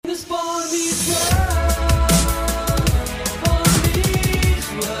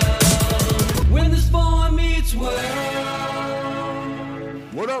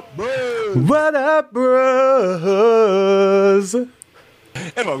What up, bros? When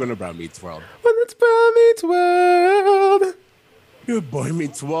And welcome to Brown Meets World. it's Brown Meets World. Your boy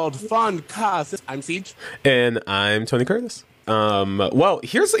meets world fun cast. I'm Siege. And I'm Tony Curtis. Well,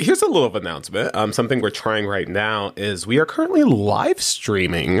 here's a little announcement. Something we're trying right now is we are currently live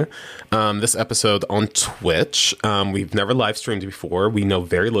streaming this episode on Twitch. We've never live streamed before. We know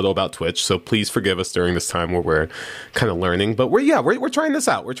very little about Twitch, so please forgive us during this time where we're kind of learning. But we're trying this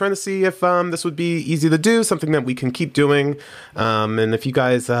out. We're trying to see if this would be easy to do, something that we can keep doing. And if you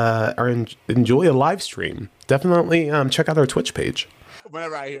guys enjoy a live stream, definitely check out our Twitch page.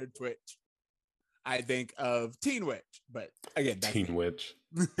 Whenever I hear Twitch, I think of Teen Witch, but again, that's Teen Witch.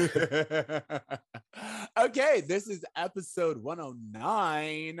 Okay, this is episode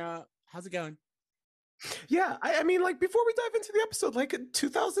 109. How's it going? Yeah, I mean, like, before we dive into the episode, like,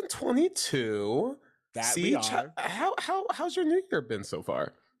 2022. That we Siege, are. how's your new year been so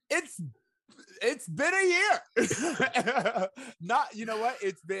far? It's been a year. Not, you know what?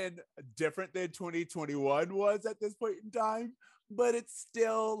 It's been different than 2021 was at this point in time. But it's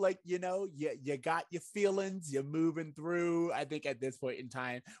still like, you got your feelings, you're moving through. I think at this point in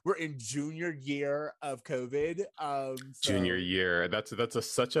time, we're in junior year of COVID. Junior year. That's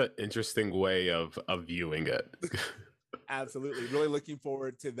such an interesting way of viewing it. Absolutely. Really looking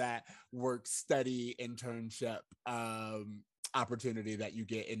forward to that work study internship opportunity that you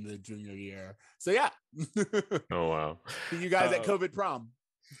get in the junior year. So yeah. Oh, wow. See you guys at COVID prom.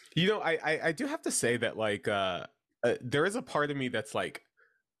 I do have to say that, like, there is a part of me that's like,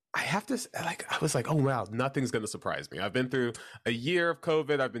 I was like, oh wow, nothing's gonna surprise me. I've been through a year of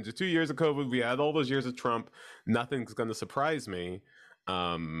COVID. I've been to 2 years of COVID. We had all those years of Trump. Nothing's gonna surprise me.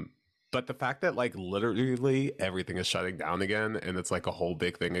 But the fact that, like, literally everything is shutting down again, and it's like a whole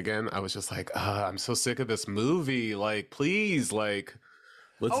big thing again, I was just like, I'm so sick of this movie. Like, please, like,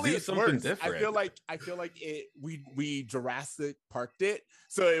 let's do something different. I feel like we Jurassic Parked it.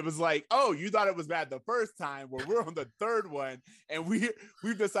 So it was like, oh, you thought it was bad the first time. Well, we're on the third one, and we've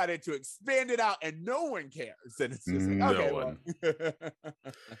decided to expand it out, and no one cares. And it's just like, okay, one. Well.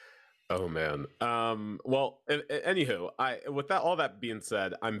 Oh man. Well, anywho, with all that being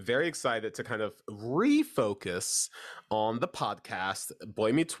said, I'm very excited to kind of refocus on the podcast,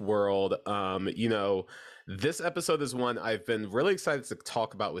 Boy Meets World. This episode is one I've been really excited to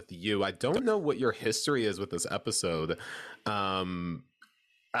talk about with you. I don't know what your history is with this episode.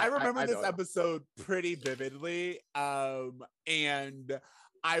 I remember this episode pretty vividly. And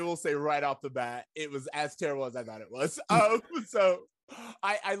I will say right off the bat, it was as terrible as I thought it was. So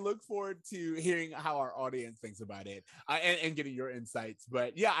I look forward to hearing how our audience thinks about it and getting your insights.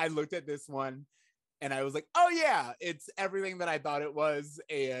 But yeah, I looked at this one and I was like, oh yeah, it's everything that I thought it was.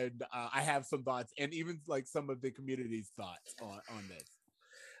 And I have some thoughts and even like some of the community's thoughts on this.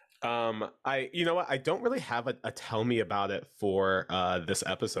 You know what? I don't really have a tell me about it for this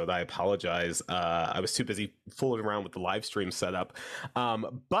episode. I apologize. I was too busy fooling around with the live stream setup.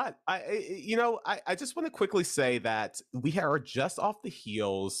 But I just want to quickly say that we are just off the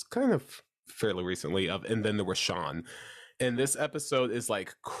heels, kind of fairly recently, and then there was Sean. And this episode is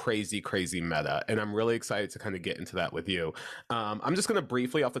like crazy meta. And I'm really excited to kind of get into that with you. I'm just going to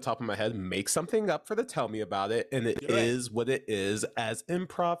briefly off the top of my head make something up for the tell me about it. And it is what it is, as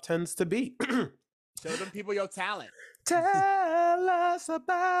improv tends to be. Show them people your talent. Tell us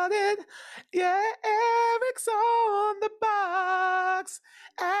about it. Yeah, Eric's on the box.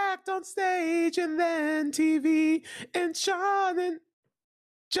 Act on stage and then TV. And Sean and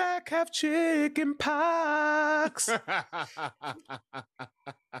Jack have chicken pox. I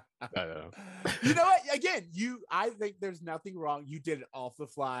don't know. You know what? Again, I think there's nothing wrong. You did it off the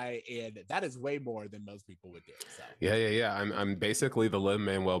fly, and that is way more than most people would do. So. Yeah. I'm basically the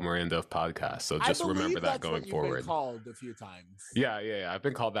Lin-Manuel Miranda of podcasts. So just remember that going forward. Been called a few times. Yeah. I've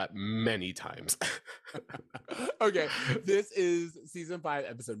been called that many times. Okay, this is season 5,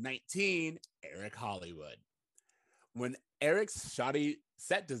 episode 19. Eric Hollywood. When Eric's shoddy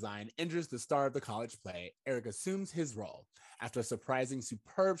set design injures the star of the college play, Eric assumes his role. After a surprising,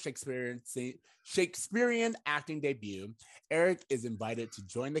 superb Shakespearean acting debut, Eric is invited to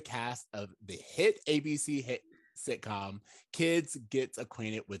join the cast of the hit ABC hit sitcom Kids Gets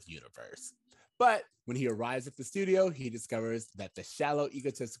Acquainted with Universe. But when he arrives at the studio, he discovers that the shallow,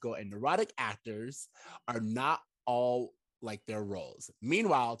 egotistical, and neurotic actors are not all like their roles.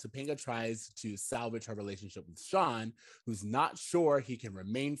 Meanwhile, Topanga tries to salvage her relationship with Sean, who's not sure he can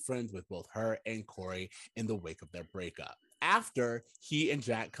remain friends with both her and Corey in the wake of their breakup, after he and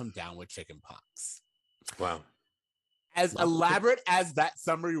Jack come down with chicken pox. Wow. As elaborate as that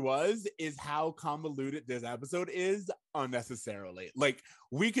summary was, is how convoluted this episode is unnecessarily. Like,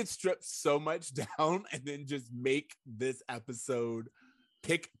 we could strip so much down and then just make this episode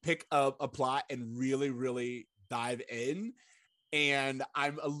pick up a plot and really dive in. And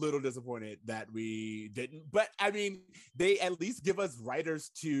I'm a little disappointed that we didn't. But I mean, they at least give us writers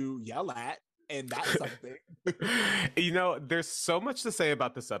to yell at, and that's something. You know, there's so much to say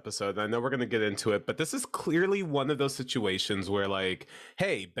about this episode. I know we're going to get into it, but this is clearly one of those situations where, like,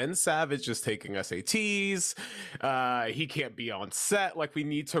 hey, Ben Savage is taking SATs. He can't be on set. Like, we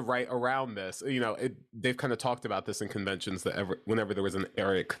need to write around this. You know, they've kind of talked about this in conventions that whenever there was an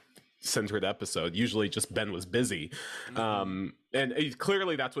Eric centered episode, usually just Ben was busy. And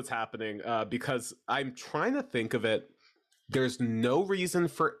clearly that's what's happening, because I'm trying to think of it. There's no reason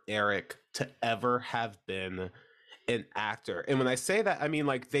for Eric to ever have been an actor. And when I say that, I mean,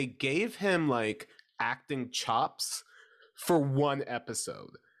 like, they gave him like acting chops for one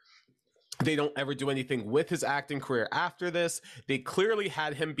episode. They don't ever do anything with his acting career after this. They clearly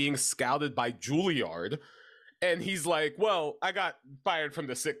had him being scouted by Juilliard. And he's like, well, I got fired from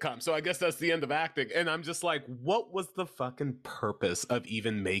the sitcom, so I guess that's the end of acting. And I'm just like, what was the fucking purpose of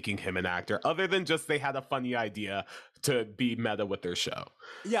even making him an actor, other than just they had a funny idea to be meta with their show?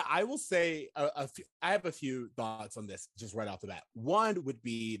 Yeah, I will say I have a few thoughts on this just right off the bat. One would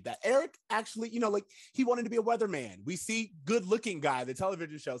be that Eric actually, you know, like, he wanted to be a weatherman. We see Good Looking Guy, the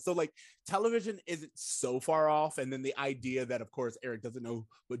television show. So, like, television isn't so far off. And then the idea that, of course, Eric doesn't know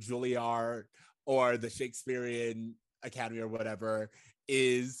what Juilliard or the Shakespearean Academy or whatever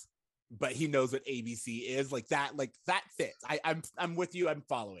is, but he knows what ABC is. Like that fits. I'm with you. I'm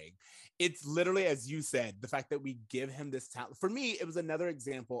following. It's literally, as you said, the fact that we give him this talent. For me, it was another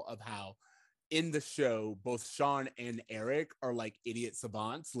example of how in the show, both Sean and Eric are like idiot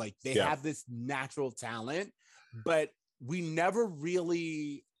savants. Like, they have this natural talent, but we never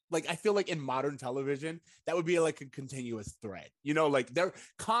really, like, I feel like in modern television, that would be like a continuous thread. You know, like, they're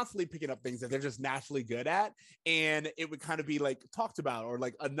constantly picking up things that they're just naturally good at. And it would kind of be like talked about, or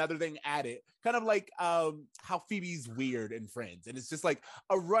like another thing added, kind of like how Phoebe's weird in Friends. And it's just like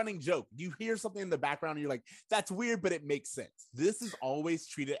a running joke. You hear something in the background and you're like, that's weird, but it makes sense. This is always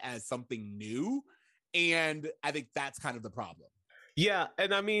treated as something new. And I think that's kind of the problem. Yeah,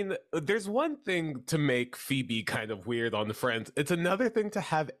 and I mean, there's one thing to make Phoebe kind of weird on the Friends. It's another thing to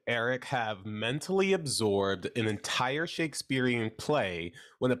have Eric have mentally absorbed an entire Shakespearean play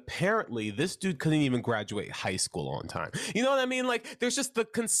when apparently this dude couldn't even graduate high school on time. You know what I mean? Like, there's just the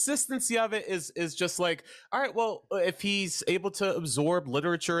consistency of it is just like, all right, well, if he's able to absorb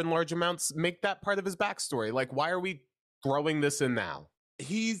literature in large amounts, make that part of his backstory. Like, why are we throwing this in now?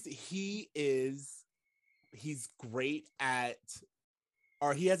 He's great at,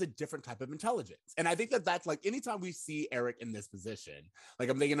 or he has a different type of intelligence. And I think that that's like, anytime we see Eric in this position, like,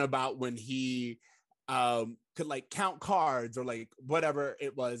 I'm thinking about when he could like count cards or like whatever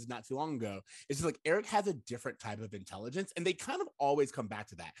it was not too long ago. It's just like Eric has a different type of intelligence, and they kind of always come back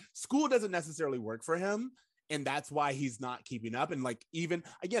to that. School doesn't necessarily work for him, and that's why he's not keeping up. And like, even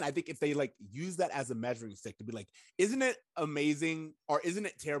again, I think if they like use that as a measuring stick to be like, isn't it amazing or isn't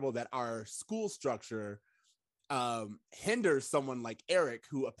it terrible that our school structure hinders someone like Eric,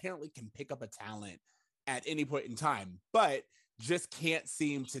 who apparently can pick up a talent at any point in time, but just can't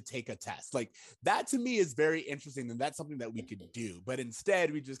seem to take a test. Like, that to me is very interesting, and that's something that we could do. But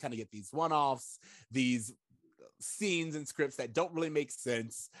instead, we just kind of get these one-offs, these scenes and scripts that don't really make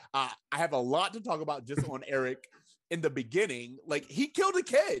sense. I have a lot to talk about just on Eric. In the beginning, like, he killed a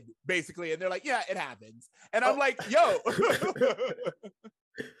kid basically, and they're like, yeah, it happens. And I'm like, yo.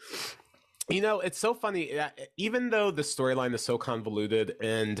 You know, it's so funny, even though the storyline is so convoluted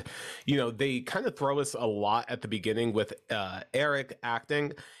and, you know, they kind of throw us a lot at the beginning with Eric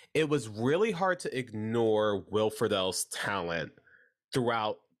acting, it was really hard to ignore Will Friedle's talent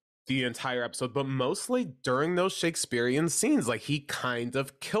throughout the entire episode, but mostly during those Shakespearean scenes. Like, he kind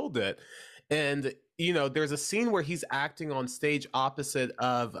of killed it. And, you know, there's a scene where he's acting on stage opposite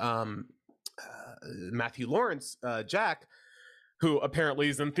of Matthew Lawrence, Jack, who apparently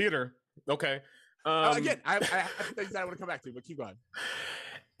is in theater. Okay. Again, I have things that I want to come back to, but keep going.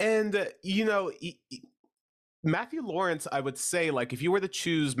 And, you know, Matthew Lawrence, I would say, like, if you were to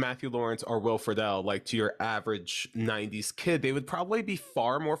choose Matthew Lawrence or Will Friedle, like, to your average 90s kid, they would probably be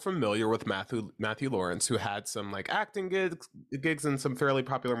far more familiar with Matthew Lawrence, who had some, like, acting gigs in some fairly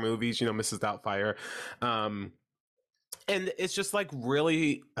popular movies, you know, Mrs. Doubtfire. And it's just like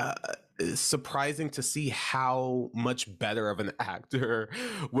really surprising to see how much better of an actor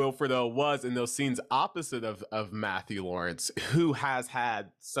Will Friedle was in those scenes, opposite of Matthew Lawrence, who has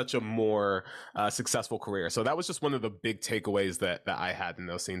had such a more successful career. So that was just one of the big takeaways that I had in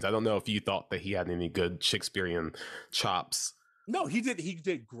those scenes. I don't know if you thought that he had any good Shakespearean chops. No, he did. He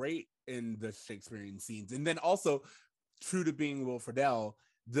did great in the Shakespearean scenes, and then also, true to being Will Friedle,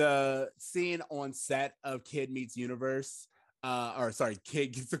 the scene on set of Kid Meets Universe,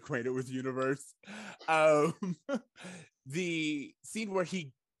 Kid Gets Acquainted with Universe, um, the scene where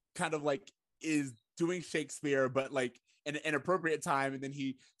he kind of like is doing Shakespeare, but like in an inappropriate time, and then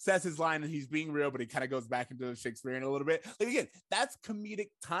he says his line and he's being real, but he kind of goes back into Shakespearean a little bit. Like again, that's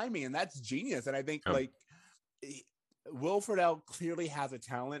comedic timing, and that's genius. And I think like Will Friedle clearly has a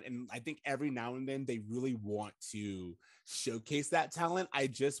talent, and I think every now and then they really want to showcase that talent. I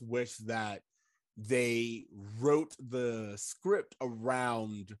just wish that they wrote the script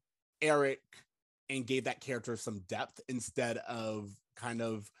around Eric and gave that character some depth instead of kind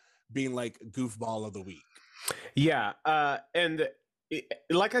of being like goofball of the week. Yeah, and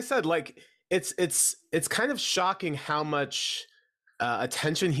like I said, like it's kind of shocking how much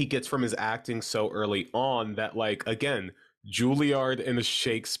attention he gets from his acting so early on that, like, again, Juilliard and the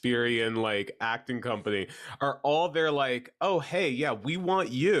Shakespearean like acting company are all there like, oh hey, yeah, we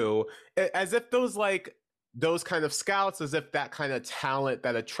want you, as if those kind of scouts, as if that kind of talent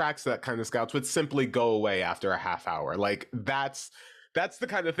that attracts that kind of scouts would simply go away after a half hour. Like that's the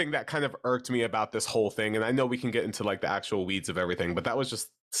kind of thing that kind of irked me about this whole thing. And I know we can get into like the actual weeds of everything, but that was just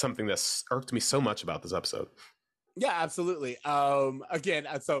something that irked me so much about this episode. Yeah, absolutely. Again,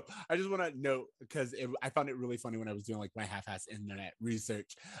 so I just want to note, because I found it really funny when I was doing like my half-ass internet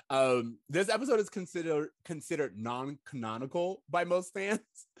research. This episode is considered non-canonical by most fans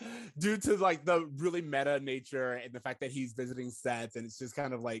due to like the really meta nature and the fact that he's visiting sets, and it's just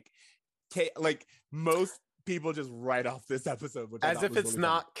kind of like most people just write off this episode, which as if it's really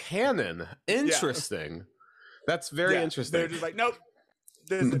not canon. Interesting. Yeah. That's very interesting. They're just like, nope.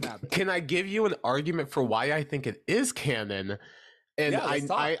 Can I give you an argument for why I think it is canon? And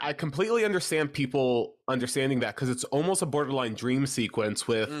I completely understand people understanding that, because it's almost a borderline dream sequence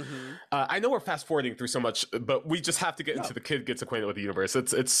with I know we're fast forwarding through so much, but we just have to get into the Kid Gets Acquainted with the Universe.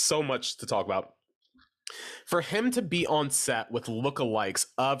 It's so much to talk about. For him to be on set with lookalikes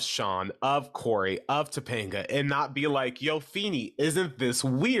of Sean, of Corey, of Topanga, and not be like, yo, Feeny, isn't this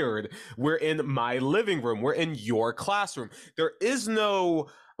weird? We're in my living room. We're in your classroom. There is no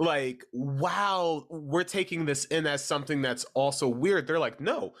like, wow, we're taking this in as something that's also weird. They're like,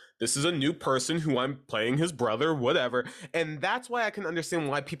 no, this is a new person who I'm playing his brother, whatever. And that's why I can understand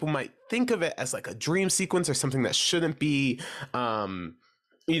why people might think of it as like a dream sequence or something that shouldn't be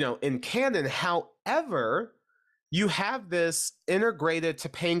in canon. However, you have this integrated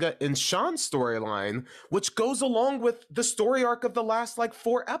Topanga and Sean storyline, which goes along with the story arc of the last like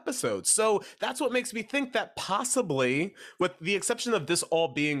 4 episodes. So that's what makes me think that possibly, with the exception of this all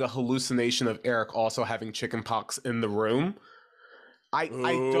being a hallucination of Eric also having chickenpox in the room, I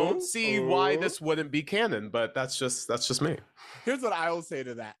don't see why this wouldn't be canon, but that's just me. Here's what I will say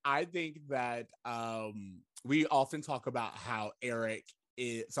to that. I think that we often talk about how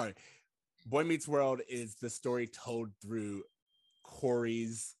Boy Meets World is the story told through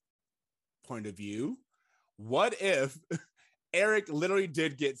Corey's point of view. What if Eric literally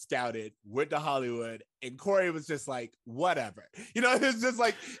did get scouted, went to Hollywood, and Corey was just like, whatever? It's just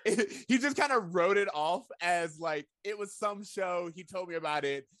like, he just kind of wrote it off as like, it was some show, he told me about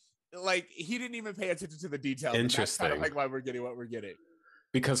it. Like, he didn't even pay attention to the details. Interesting. That's kind of like why we're getting what we're getting.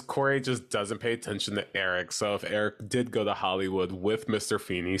 Because Corey just doesn't pay attention to Eric. So if Eric did go to Hollywood with Mr.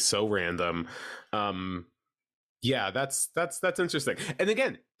 Feeny, so random. That's interesting. And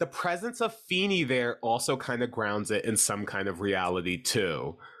again, the presence of Feeny there also kind of grounds it in some kind of reality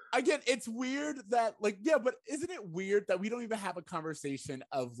too. Again, it's weird that but isn't it weird that we don't even have a conversation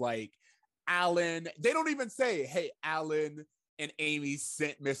of like Alan? They don't even say, hey, Alan and Amy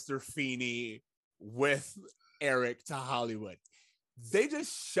sent Mr. Feeny with Eric to Hollywood. They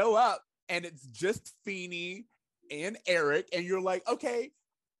just show up and it's just Feeny and Eric, and you're like, okay,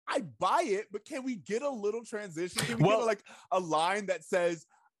 I buy it, but can we get a little transition? Can we get like a line that says,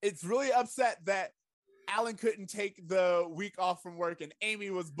 it's really upset that Alan couldn't take the week off from work and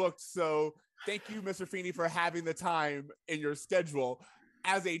Amy was booked, so thank you, Mr. Feeny, for having the time in your schedule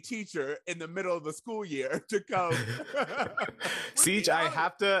as a teacher in the middle of the school year to come. Siege, I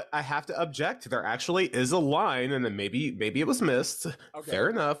have to object. There actually is a line, and then maybe it was missed. Okay. Fair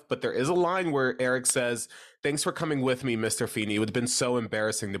enough, but there is a line where Eric says, "Thanks for coming with me, Mr. Feeny. It would have been so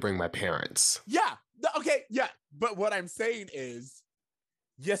embarrassing to bring my parents." Yeah. Okay. Yeah. But what I'm saying is,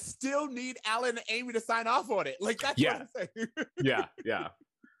 you still need Alan and Amy to sign off on it. Like, that's what I'm saying. Yeah.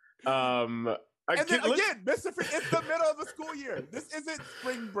 And then again, Mr. It's the middle of the school year. This isn't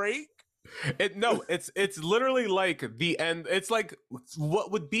spring break. It's literally like the end. It's like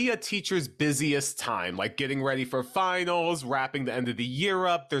what would be a teacher's busiest time, like getting ready for finals, wrapping the end of the year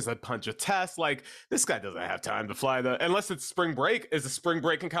up. There's a bunch of tests. Like, this guy doesn't have time to fly unless it's spring break. Is it spring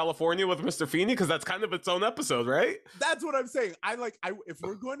break in California with Mr. Feeney? Because that's kind of its own episode, right? That's what I'm saying. If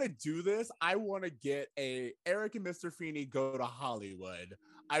we're going to do this, I want to get Eric and Mr. Feeney go to Hollywood.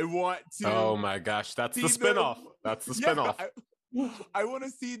 I want to. Oh my gosh, that's the spinoff. That's the spinoff. I want to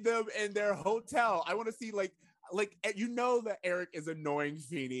see them in their hotel. I want to see like that Eric is annoying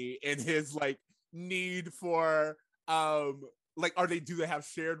Feeney in his like need for do they have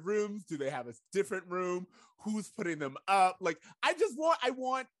shared rooms? Do they have a different room? Who's putting them up? Like, I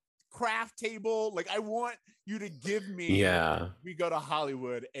want craft table. Like, I want you to give me we go to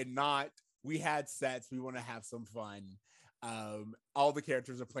Hollywood and not we had sets. We want to have some fun. All the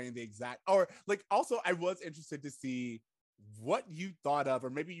characters are playing the exact, or like, also I was interested to see what you thought of, or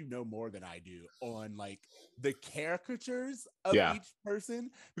maybe you know more than I do, on like the caricatures of each person,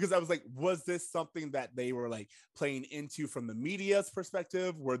 because I was like, was this something that they were like playing into from the media's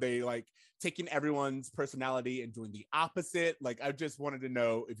perspective? Were they like taking everyone's personality and doing the opposite? Like, I just wanted to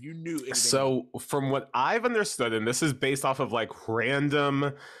know if you knew anything. So from what I've understood, and this is based off of like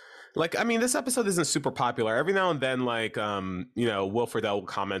random, like, I mean, this episode isn't super popular. Every now and then, like, Will Friedle will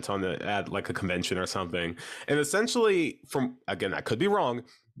comment on it at like a convention or something. And essentially, again, I could be wrong,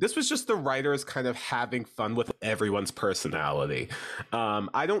 this was just the writers kind of having fun with everyone's personality.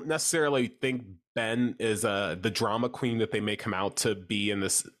 I don't necessarily think Ben is the drama queen that they make him out to be in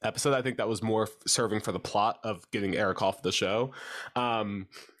this episode. I think that was more serving for the plot of getting Eric off the show.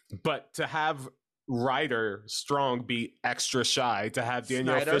 But to have Ryder Strong be extra shy, to have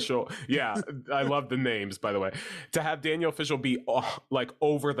Daniel Fishel, I love the names, by the way, to have Daniel Fishel be like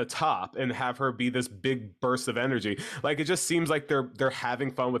over the top and have her be this big burst of energy, like, it just seems like they're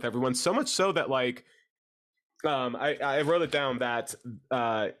having fun with everyone, so much so that like I wrote it down that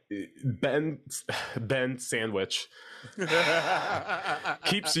Ben Sandwich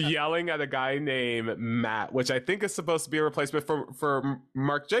keeps yelling at a guy named Matt, which I think is supposed to be a replacement for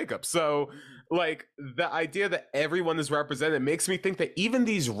Mark Jacobs. So like, the idea that everyone is represented makes me think that even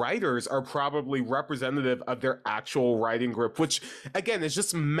these writers are probably representative of their actual writing group, which again is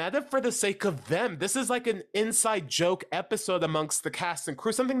just meta for the sake of them. This is like an inside joke episode amongst the cast and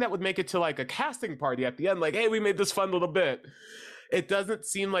crew, something that would make it to like a casting party at the end, like, hey, we made this fun little bit. It doesn't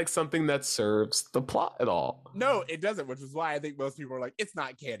seem like something that serves the plot at all. No, it doesn't, which is why I think most people are like, it's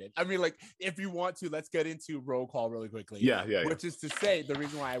not canon. I mean, like, if you want to, let's get into roll call really quickly. Yeah. Which is to say, the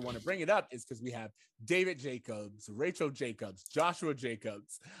reason why I want to bring it up is because we have David Jacobs, Rachel Jacobs, Joshua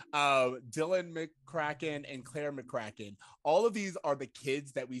Jacobs, Dylan McCracken, and Claire McCracken. All of these are the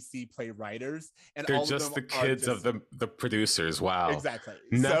kids that we see play writers. And they're all just of them the kids of the producers. Wow. Exactly.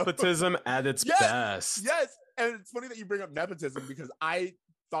 Nepotism at its best. Yes. And it's funny that you bring up nepotism, because I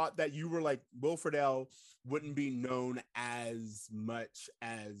thought that you were like, Will Friedle wouldn't be known as much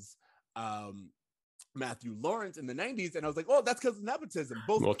as Matthew Lawrence in the 90s. And I was like, oh, that's because of nepotism.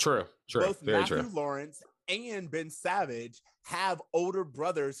 True. Both Very Matthew true. Lawrence and Ben Savage have older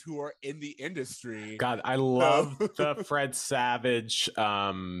brothers who are in the industry. God, I love the Fred Savage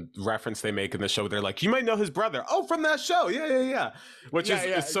reference they make in the show. They're like, you might know his brother. Oh, from that show. Yeah. Which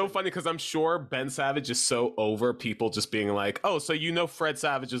is so funny, because I'm sure Ben Savage is so over people just being like, oh, so you know Fred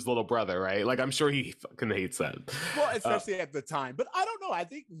Savage's little brother, right? Like, I'm sure he fucking hates that. Well, especially at the time. But I don't know. I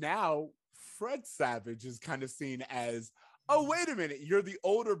think now Fred Savage is kind of seen as, oh, wait a minute, you're the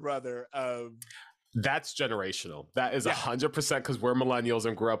older brother of... That's generational. That is 100% because we're millennials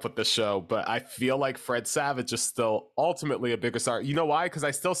and grew up with the show. But I feel like Fred Savage is still ultimately a bigger star. You know why? Because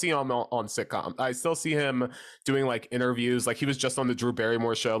I still see him on sitcom. I still see him doing like interviews. Like, he was just on the Drew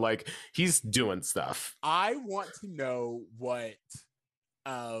Barrymore show. Like, he's doing stuff. I want to know what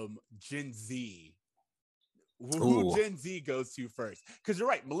Gen Z, who Gen Z goes to first. Because you're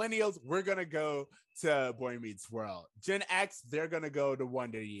right, millennials, we're going to go to Boy Meets World. Gen X, they're going to go to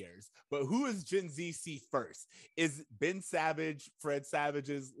Wonder Years. But who is Gen Z see first? Is Ben Savage Fred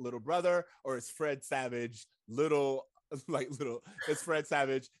Savage's little brother, or is Fred Savage is Fred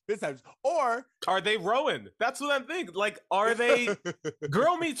Savage Ben Savage? Or are they Rowan? That's what I'm thinking. Like, are they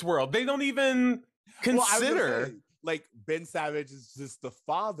Girl Meets World? They don't even consider. Say, like, Ben Savage is just the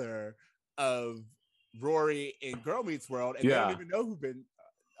father of Rory in Girl Meets World, and they don't even know who Ben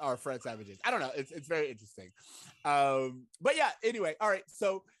or Fred Savage is. I don't know. It's very interesting. But yeah, anyway, all right.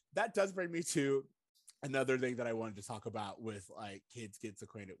 So that does bring me to another thing that I wanted to talk about with like kids gets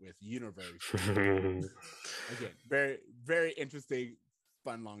acquainted with universe. Again, very, very interesting,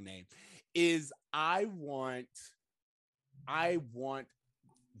 fun, long name. Is I want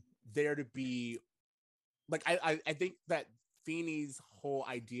there to be like I think that Feeney's whole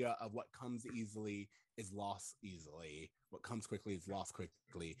idea of what comes easily is lost easily. What comes quickly is lost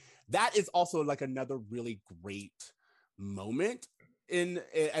quickly. That is also like another really great moment in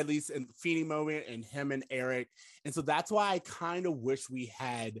at least in Feeney moment and him and Eric. And so that's why I kind of wish we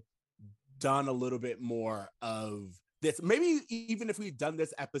had done a little bit more of this. Maybe even if we'd done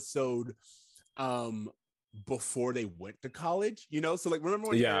this episode before they went to college, you know? So like remember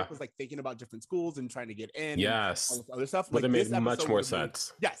when Eric was like thinking about different schools and trying to get in and all this other stuff? But like, it made much more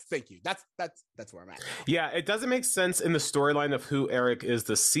sense. Yes, thank you. That's where I'm at. Yeah, it doesn't make sense in the storyline of who Eric is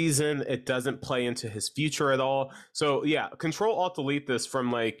this season. It doesn't play into his future at all. So yeah, Control Alt Delete this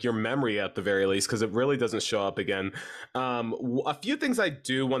from like your memory at the very least, because it really doesn't show up again. A few things I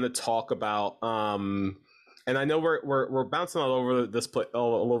do want to talk about. And I know we're bouncing all over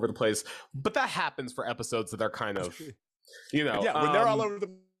all over the place, but that happens for episodes that are kind of, you know, yeah, when they're all over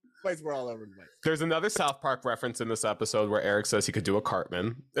the place, we're all over the place. There's another South Park reference in this episode where Eric says he could do a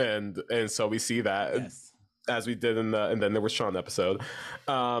Cartman, and so we see that as we did in the and then there was Sean episode.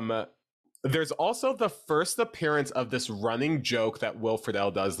 There's also the first appearance of this running joke that Will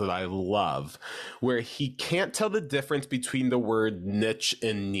Friedle does that I love, where he can't tell the difference between the word niche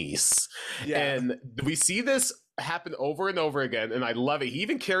and niece. Yeah. And we see this happen over and over again, and I love it. He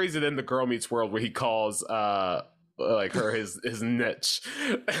even carries it in the Girl Meets World where he calls like her his niche.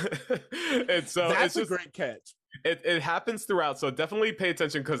 And so that's a great catch. It happens throughout, so definitely pay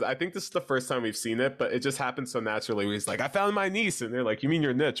attention, because I think this is the first time we've seen it, but it just happens so naturally where he's like, I found my niece, and they're like, you mean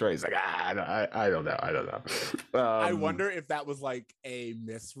your niche, right? He's like, I don't know. I wonder if that was like a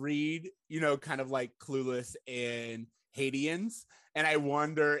misread, you know, kind of like Clueless and Haitians, and I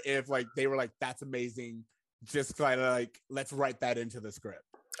wonder if like they were like, that's amazing, just kind of like, let's write that into the script.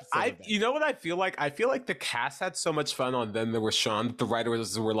 You know what I feel like? I feel like the cast had so much fun on Then There Was Sean that the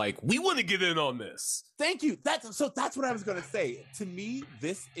writers were like, we want to get in on this. Thank you. That's what I was going to say. To me,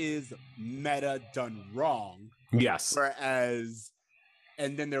 this is meta done wrong. Yes. Whereas,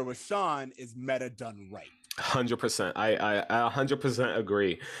 And Then There Was Sean is meta done right. 100%. I 100%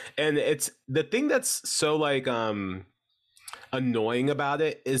 agree. And it's the thing that's so like annoying about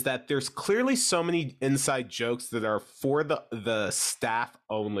it is that there's clearly so many inside jokes that are for the staff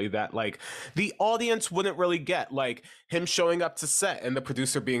only that like the audience wouldn't really get, like him showing up to set and the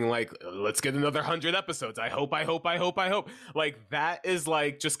producer being like, let's get another 100 episodes. I hope. Like that is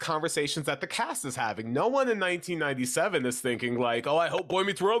like just conversations that the cast is having. No one in 1997 is thinking like, oh, I hope Boy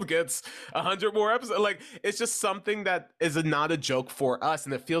Meets World gets 100 more episodes. Like it's just something that is not a joke for us.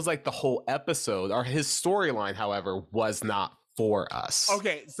 And it feels like the whole episode or his storyline, however, was not for us.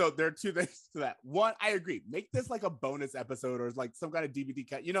 Okay, so there are two things to that. One, I agree. Make this like a bonus episode or like some kind of DVD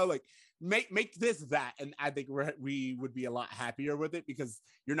cut. You know, like make this that, and I think we would be a lot happier with it because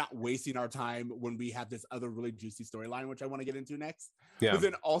you're not wasting our time when we have this other really juicy storyline, which I want to get into next. Yeah. But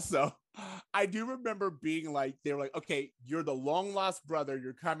then also, I do remember being like, they were like, okay, you're the long lost brother.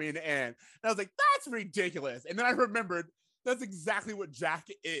 You're coming in, and I was like, that's ridiculous. And then I remembered, that's exactly what Jack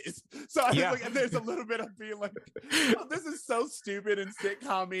is. So I was like, and there's a little bit of being like, oh, this is so stupid and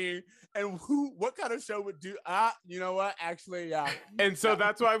sitcom-y. And what kind of show would do, you know what? Actually, yeah. And so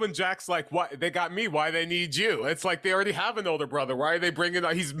that's why when Jack's like, what, they got me, why they need you? It's like, they already have an older brother. Why are they bringing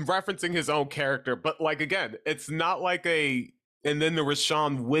out, he's referencing his own character. But like, again, it's not like and then there was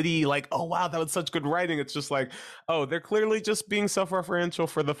Sean witty, like, oh, wow, that was such good writing. It's just like, oh, they're clearly just being self-referential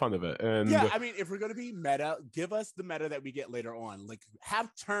for the fun of it. And yeah, I mean, if we're going to be meta, give us the meta that we get later on. Like, have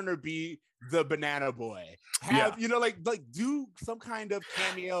Turner be the banana boy. You know, like do some kind of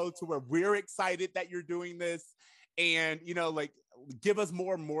cameo to where we're excited that you're doing this. And, you know, like, give us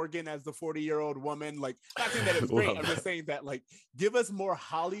more Morgan as the 40-year-old woman. Like, not saying that it was great. I'm just saying that, like, give us more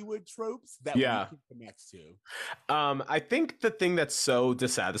Hollywood tropes that we can connect to. I think the thing that's so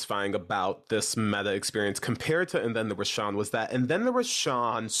dissatisfying about this meta experience compared to And Then There Was Sean was that And Then There Was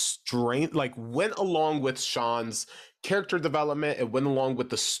Sean like went along with Sean's character development. It went along with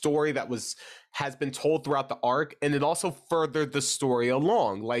the story that has been told throughout the arc, and it also furthered the story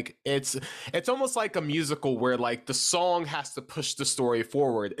along. Like it's almost like a musical where like the song has to push the story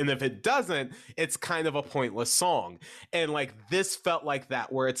forward, and if it doesn't, it's kind of a pointless song. And like this felt like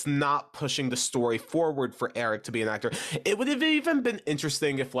that, where it's not pushing the story forward for Eric to be an actor. It would have even been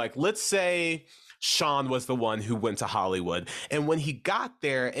interesting if, like, let's say Sean was the one who went to Hollywood, and when he got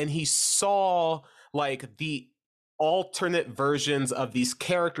there and he saw like the alternate versions of these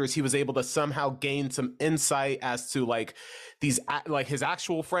characters, he was able to somehow gain some insight as to like these like his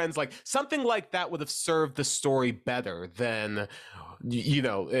actual friends, like something like that would have served the story better than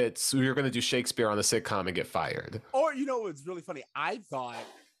it's you're going to do Shakespeare on a sitcom and get fired. Or it's really funny. I thought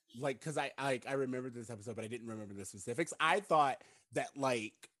like because I remember this episode, but I didn't remember the specifics. I thought that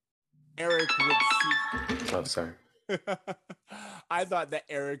like Eric would see. Oh, sorry. I thought that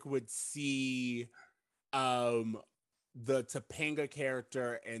Eric would see the Topanga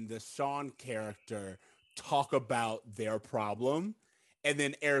character and the Sean character talk about their problem, and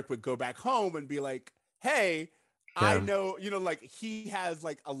then Eric would go back home and be like, hey, I know, like he has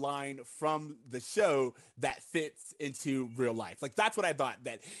like a line from the show that fits into real life. Like that's what I thought,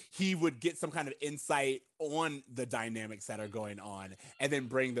 that he would get some kind of insight on the dynamics that are going on and then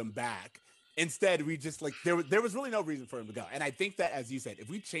bring them back. Instead, we just like there was really no reason for him to go. And I think that, as you said, if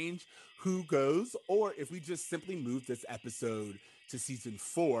we change who goes, or if we just simply move this episode to season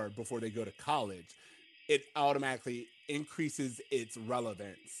 4 before they go to college, it automatically increases its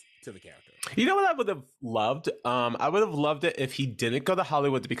relevance to the character. You know what I would have loved? I would have loved it if he didn't go to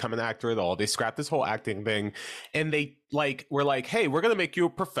Hollywood to become an actor at all. They scrapped this whole acting thing, and they were like, hey, we're going to make you a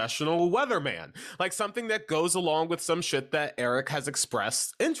professional weatherman. Like something that goes along with some shit that Eric has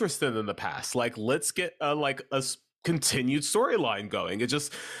expressed interest in the past. Like, let's get a continued storyline going.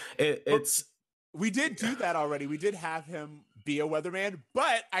 It's... We did do that already. We did have him be a weatherman,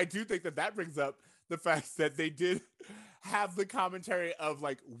 but I do think that brings up the fact that they did have the commentary of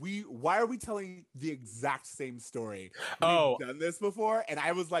like, why are we telling the exact same story? We've done this before. And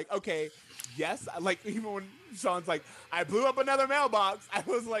I was like, okay, yes. Like even when Sean's like, I blew up another mailbox, I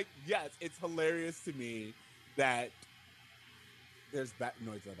was like, yes. It's hilarious to me that there's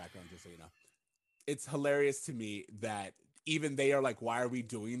noise in the background, just so you know. It's hilarious to me that even they are like, why are we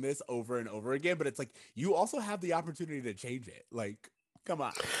doing this over and over again? But it's like, you also have the opportunity to change it. Like, come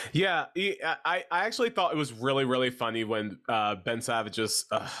on. Yeah, I actually thought it was really, really funny when Ben Savage's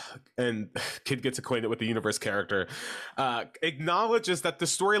and Kid Gets Acquainted with the Universe character acknowledges that the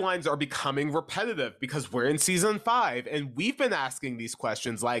storylines are becoming repetitive because we're in season 5 and we've been asking these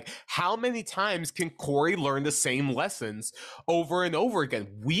questions like, how many times can Corey learn the same lessons over and over again?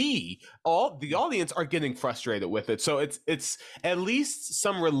 The audience are getting frustrated with it. So it's at least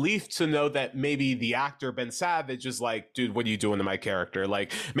some relief to know that maybe the actor Ben Savage is like, dude, what are you doing to my character?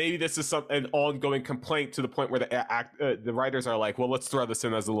 Like maybe this is an ongoing complaint to the point where the writers are like, well, let's throw this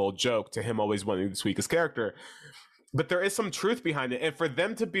in as a little joke to him always wanting to tweak his character. But there is some truth behind it. And for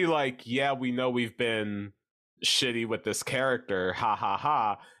them to be like, yeah, we know we've been shitty with this character, ha ha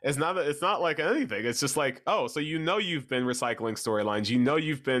ha, it's not like anything. It's just like, oh, so you've been recycling storylines,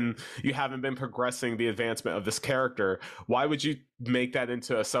 you haven't been progressing the advancement of this character. Why would you make that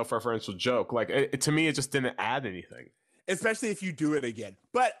into a self-referential joke? Like to me, it just didn't add anything. Especially if you do it again.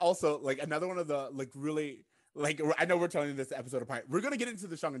 But also, like, another one of the, like, really, like, I know we're telling this episode apart. We're going to get into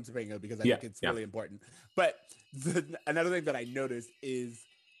the Sean and Topanga because I think it's really important. But another thing that I noticed is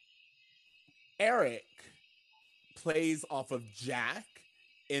Eric plays off of Jack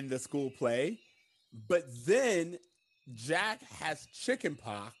in the school play, but then Jack has chicken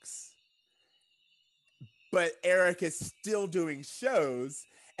pox, but Eric is still doing shows.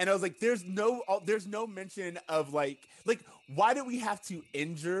 And I was like, there's no mention of like, why did we have to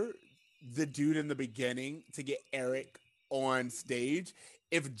injure the dude in the beginning to get Eric on stage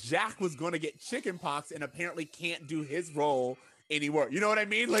if Jack was going to get chicken pox and apparently can't do his role anymore? You know what I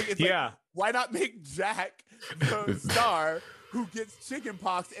mean? Like, it's like, why not make Jack the star who gets chicken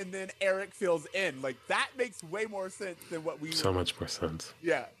pox and then Eric fills in? Like, that makes way more sense than what we... So much more sense.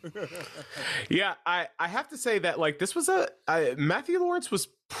 Yeah. Yeah, I have to say that, like, this was Matthew Lawrence was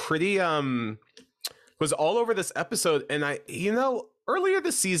pretty, was all over this episode. And earlier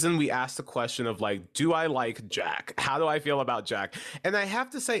this season, we asked the question of, like, do I like Jack? How do I feel about Jack? And I have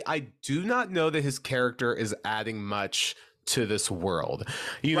to say, I do not know that his character is adding much to this world.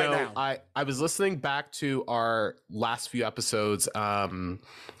 I was listening back to our last few episodes, and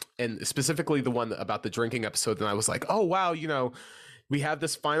specifically the one about the drinking episode, and I was like, oh wow, we have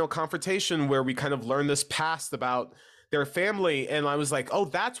this final confrontation where we kind of learn this past about their family, and I was like, oh,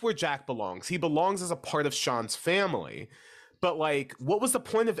 that's where Jack belongs. He belongs as a part of Sean's family. But like, what was the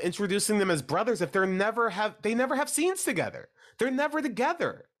point of introducing them as brothers if they never have scenes together? They're never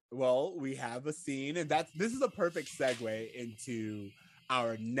together. Well, we have a scene, and this is a perfect segue into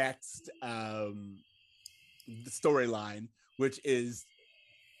our next storyline, which is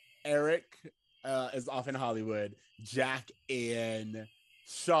Eric is off in Hollywood. Jack and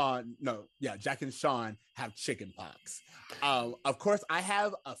Sean have chicken pox. Of course, I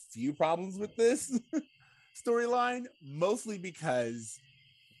have a few problems with this. storyline, mostly because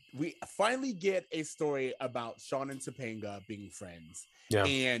we finally get a story about Sean and Topanga being friends. Yeah.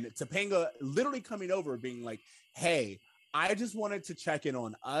 And Topanga literally coming over being like, hey, I just wanted to check in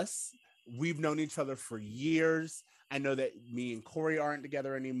on us. We've known each other for years. I know that me and Corey aren't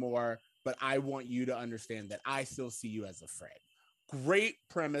together anymore, but I want you to understand that I still see you as a friend. Great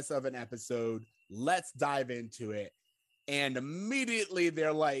premise of an episode. Let's dive into it. And immediately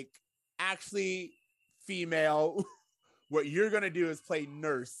they're like, actually, female, what you're going to do is play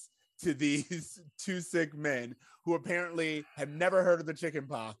nurse to these two sick men who apparently have never heard of the chicken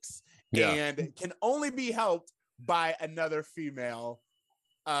pox and can only be helped by another female.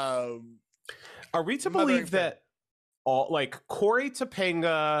 Are we to believe that all like Corey,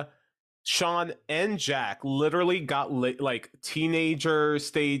 Topanga, Sean, and Jack literally got like teenager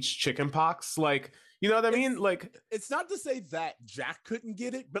stage chicken pox? Like, you know what I mean? Like, it's not to say that Jack couldn't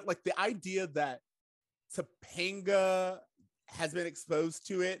get it, but like the idea that Topanga has been exposed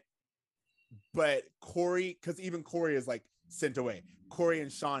to it, but Corey, because even Corey is like sent away. Corey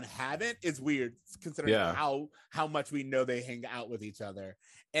and Sean haven't, is weird considering how much we know they hang out with each other.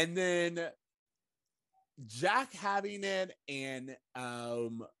 And then Jack having it and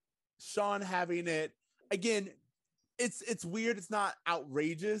Sean having it, again, it's weird. It's not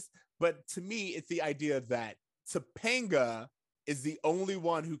outrageous, but to me, it's the idea that Topanga is the only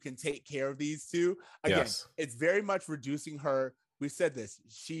one who can take care of these two. Again, it's very much reducing her. We said this.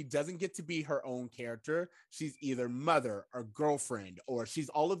 She doesn't get to be her own character. She's either mother or girlfriend, or she's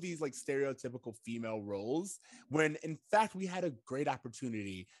all of these like stereotypical female roles, when in fact we had a great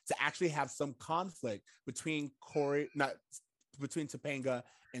opportunity to actually have some conflict between Topanga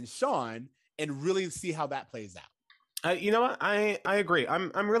and Sean and really see how that plays out. You know what? I agree.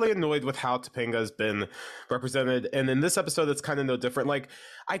 I'm really annoyed with how Topanga has been represented, and in this episode, it's kind of no different. Like,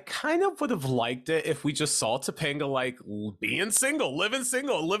 I kind of would have liked it if we just saw Topanga like being single,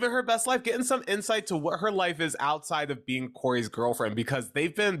 living her best life, getting some insight to what her life is outside of being Corey's girlfriend, because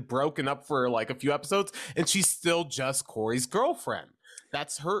they've been broken up for like a few episodes, and she's still just Corey's girlfriend.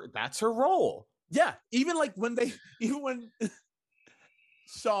 That's her role. Yeah, even when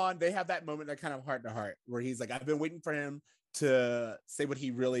Sean, they have that moment, that kind of heart to heart, where he's like, I've been waiting for him to say what he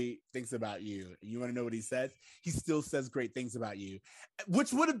really thinks about you. You want to know what he says? He still says great things about you,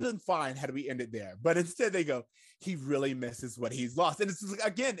 which would have been fine had we ended there. But instead they go, he really misses what he's lost. And it's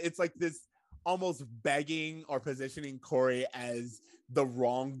again, it's like this almost begging or positioning Corey as the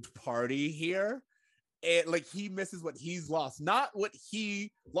wronged party here. And like, he misses what he's lost, not what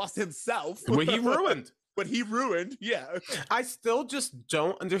he lost himself. What he ruined. But he ruined, yeah. I still just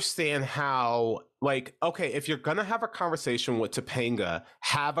don't understand how, like, okay, if you're gonna have a conversation with Topanga,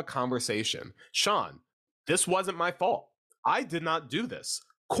 have a conversation. Sean, this wasn't my fault. I did not do this.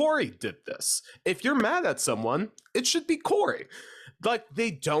 Corey did this. If you're mad at someone, it should be Corey. Like, they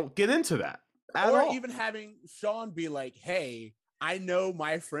don't get into that at all. Or even having Sean be like, hey, I know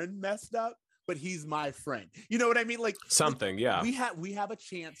my friend messed up, but he's my friend. You know what I mean? Like something, yeah. We have a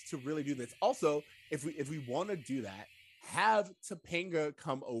chance to really do this. Also, if we want to do that, have Topanga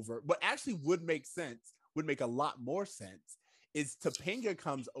come over. What actually would make a lot more sense, is Topanga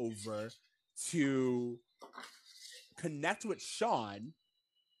comes over to connect with Sean.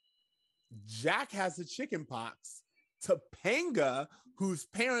 Jack has the chicken pox. Topanga, whose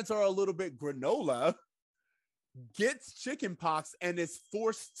parents are a little bit granola, gets chicken pox and is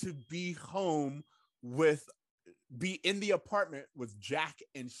forced to be in the apartment with Jack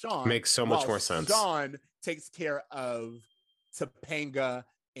and Sean. Makes so much more sense. Sean takes care of Topanga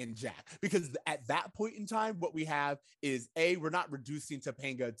and Jack, because at that point in time, what we have is we're not reducing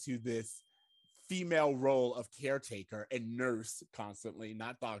Topanga to this female role of caretaker and nurse constantly,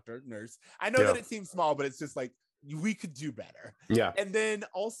 not doctor, nurse. I know that it seems small, but it's just like, we could do better. Yeah. And then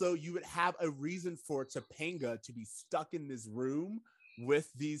also you would have a reason for Topanga to be stuck in this room with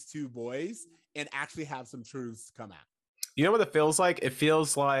these two boys and actually have some truths come out. You know what it feels like? It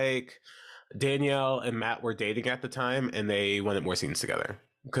feels like Danielle and Matt were dating at the time and they wanted more scenes together.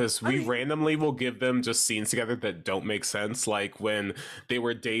 Because we randomly will give them just scenes together that don't make sense. Like when they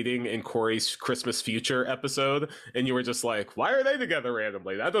were dating in Corey's Christmas Future episode, and you were just like, why are they together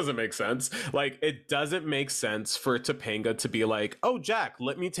randomly? That doesn't make sense. Like, it doesn't make sense for Topanga to be like, oh, Jack,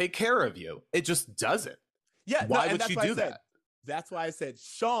 let me take care of you. It just doesn't. Yeah. Why would she do that? That's why I said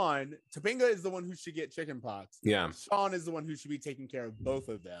Topanga is the one who should get chicken pox. Yeah. Sean is the one who should be taking care of both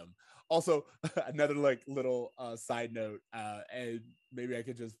of them. Also, another little side note, and maybe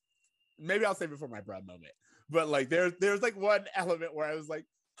I'll save it for my broad moment. But like, there's like one element where I was like,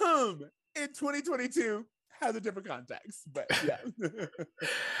 in 2022 has a different context. But yeah.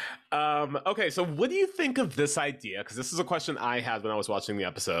 Okay, so what do you think of this idea? Because this is a question I had when I was watching the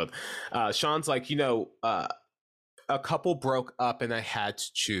episode. Sean's like, a couple broke up and I had to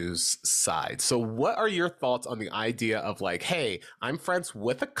choose sides. So, what are your thoughts on the idea of like, hey, I'm friends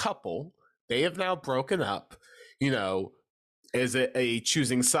with a couple, they have now broken up, you know, is it a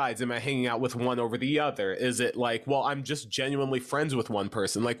choosing sides? Am I hanging out with one over the other? Is it like, well, I'm just genuinely friends with one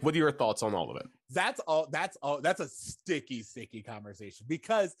person? Like, what are your thoughts on all of it? That's all. That's a sticky conversation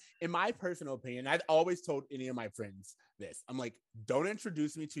because, in my personal opinion, I've always told any of my friends this. I'm like, don't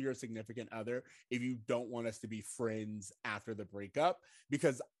introduce me to your significant other if you don't want us to be friends after the breakup,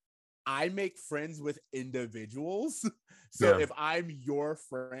 because I make friends with individuals. So Yeah. if I'm your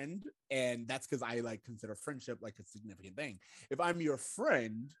friend, and that's because I like consider friendship like a significant thing. If I'm your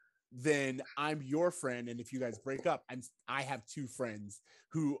friend, then I'm your friend. And if you guys break up, I have two friends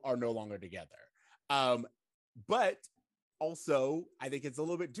who are no longer together. Um, but also, I think it's a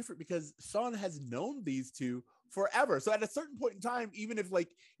little bit different because Sean has known these two forever. So at a certain point in time, even if like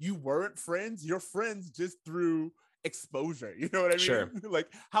you weren't friends, you're friends just through exposure. You know what I mean? Sure.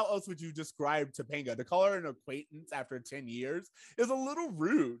 Like, how else would you describe Topanga? To call her an acquaintance after 10 years is a little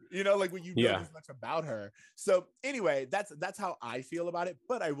rude, like when you know Yeah. this much about her. So anyway, that's how I feel about it.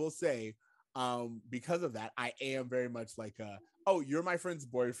 But I will say, because of that, I am very much like oh, you're my friend's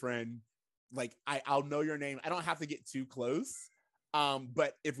boyfriend. Like I'll know your name. I don't have to get too close.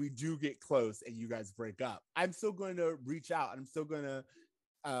 But if we do get close and you guys break up, I'm still going to reach out. I'm still going to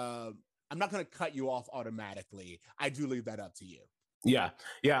I'm not going to cut you off automatically. I do leave that up to you. Yeah,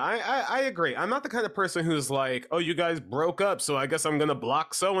 I agree. I'm not the kind of person who's like, oh, you guys broke up, so I guess I'm gonna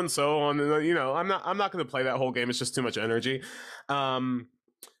block so and so on. I'm not gonna play that whole game. It's just too much energy.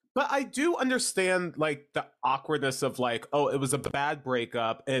 But I do understand like the awkwardness of like, oh, it was a bad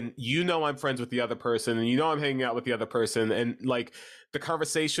breakup, and I'm friends with the other person, and I'm hanging out with the other person, and like the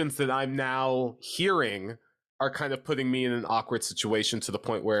conversations that I'm now hearing are kind of putting me in an awkward situation to the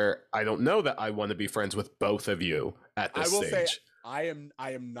point where I don't know that I want to be friends with both of you at this I will say stage. I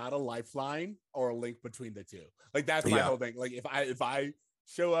am not a lifeline or a link between the two. Like that's my Yeah. whole thing. Like if I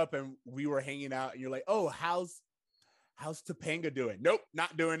show up and we were hanging out and you're like, oh, how's Topanga doing? Nope,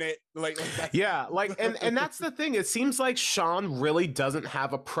 not doing it. Like that's Yeah, like and that's the thing. It seems like Sean really doesn't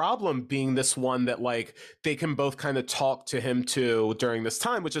have a problem being this one that like they can both kind of talk to him to during this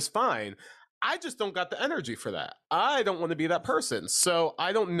time, which is fine. I just don't got the energy for that. I don't want to be that person. So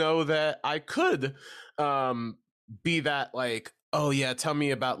I don't know that I could be that like, oh yeah, tell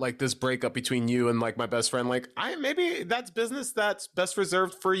me about like this breakup between you and like my best friend. Like maybe that's business that's best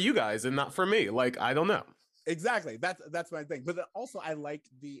reserved for you guys and not for me. Like I don't know. exactly. That's my thing. But then also I like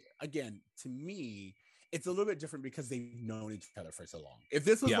again, to me, it's a little bit different because they've known each other for so long. If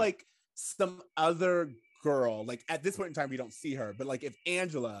this was Yeah. like some other girl, like at this point in time we don't see her, but like if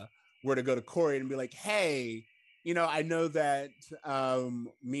Angela were to go to Corey and be like, hey, I know that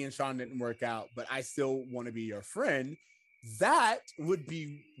me and Sean didn't work out, but I still want to be your friend. That would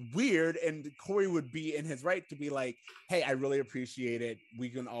be weird. And Corey would be in his right to be like, hey, I really appreciate it. We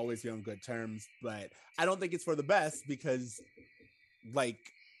can always be on good terms, but I don't think it's for the best because like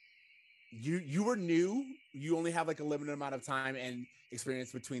you were new. You only have like a limited amount of time and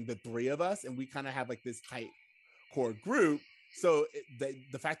experience between the three of us. And we kind of have like this tight core group. So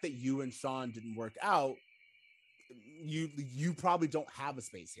the fact that you and Sean didn't work out, you probably don't have a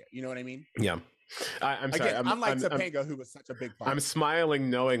space here. You know what I mean? Yeah. I'm sorry. Again, unlike Topanga, who was such a big part. I'm smiling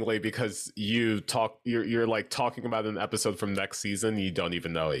knowingly because you're like talking about an episode from next season. You don't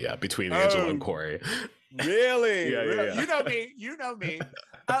even know it yet between Angela and Corey. Really? Yeah, really? yeah. You know me.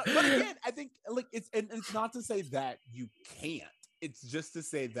 But again, I think like it's not to say that you can't. It's just to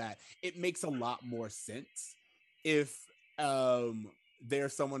say that it makes a lot more sense if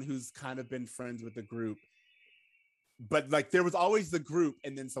there's someone who's kind of been friends with the group, but like there was always the group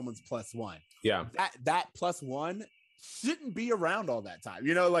and then someone's plus one. Yeah. That plus one shouldn't be around all that time.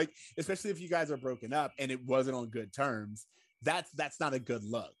 Like especially if you guys are broken up and it wasn't on good terms. That's not a good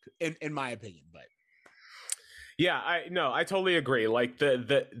look in my opinion, but yeah, I totally agree. Like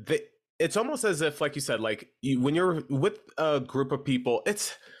the it's almost as if, like you said, like when you're with a group of people,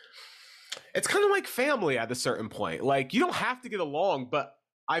 it's kind of like family at a certain point. Like you don't have to get along, but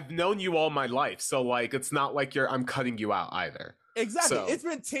I've known you all my life, so like it's not like I'm cutting you out either. Exactly. So. It's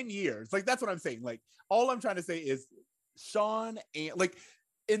been 10 years. Like that's what I'm saying. Like all I'm trying to say is Sean and like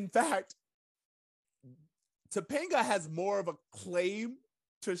in fact Topanga has more of a claim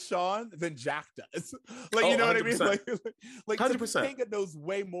to Sean than Jack does. Like, you know 100%. What I mean? Like 100%. Topanga knows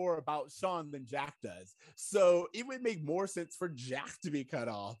way more about Sean than Jack does. So it would make more sense for Jack to be cut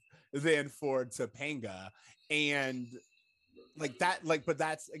off than for Topanga. And like that, like, but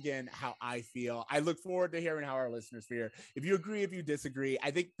that's again how I feel. I look forward to hearing how our listeners feel. If you agree, if you disagree,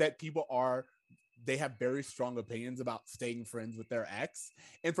 I think that people are, they have very strong opinions about staying friends with their ex.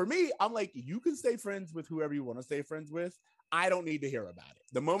 And for me, I'm like, you can stay friends with whoever you want to stay friends with. I don't need to hear about it.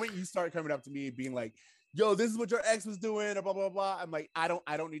 The moment you start coming up to me being like, yo, this is what your ex was doing, or blah, blah, blah. I'm like, I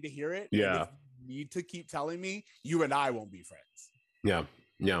don't need to hear it. And if Yeah. you need to keep telling me, you and I won't be friends. Yeah.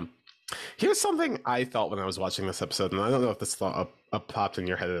 Yeah. Here's something I felt when I was watching this episode, and I don't know if this thought popped in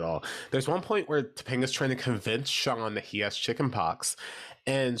your head at all. There's one point where Topanga's trying to convince Sean that he has chickenpox,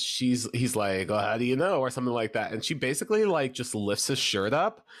 and he's like, "Oh, how do you know?" or something like that, and she basically like just lifts his shirt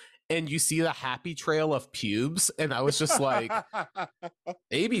up, and you see the happy trail of pubes, and I was just like,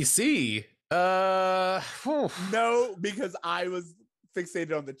 ABC, no, because I was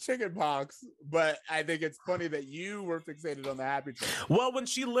fixated on the chicken pox, but I think it's funny that you were fixated on the happy trail. Well, when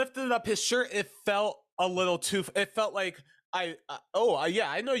she lifted up his shirt, it felt a little too. It felt like yeah,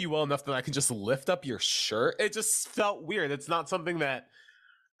 I know you well enough that I can just lift up your shirt. It just felt weird. It's not something that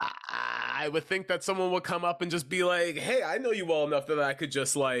I would think that someone would come up and just be like, "Hey, I know you well enough that I could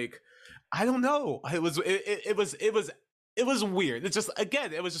just like." I don't know. It was weird. It's just,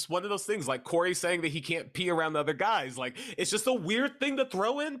 again, it was just one of those things like Corey saying that he can't pee around other guys. Like, it's just a weird thing to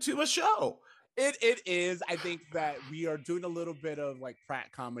throw into a show. It is. I think that we are doing a little bit of like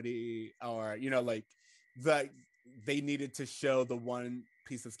Pratt comedy, or like they needed to show the one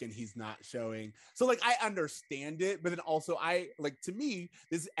piece of skin he's not showing. So like I understand it, but then also I like, to me,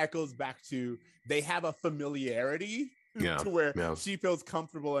 this echoes back to they have a familiarity to where she feels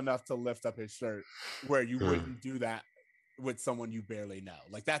comfortable enough to lift up his shirt, where you wouldn't do that with someone you barely know.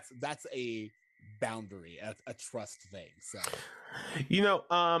 Like that's a boundary, a trust thing. So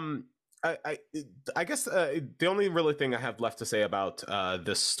I guess the only really thing I have left to say about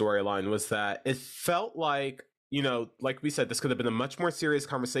this storyline was that it felt like, like we said, this could have been a much more serious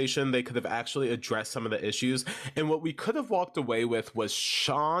conversation. They could have actually addressed some of the issues. And what we could have walked away with was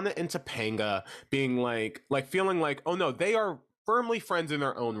Sean and Topanga being like feeling like, oh no, they are firmly friends in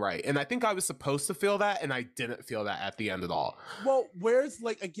their own right. And I think I was supposed to feel that, and I didn't feel that at the end at all. Well, where's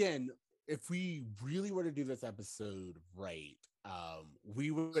like, again, if we really were to do this episode right,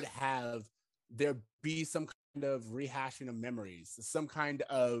 we would have there be some kind of rehashing of memories, some kind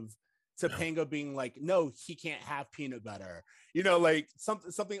of Topanga being like, no, he can't have peanut butter, like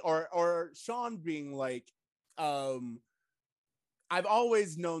something, or Sean being like, I've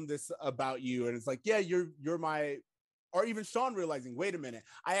always known this about you, and it's like, yeah, you're my, or even Sean realizing, wait a minute,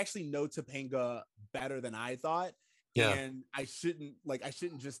 I actually know Topanga better than I thought. Yeah. And I shouldn't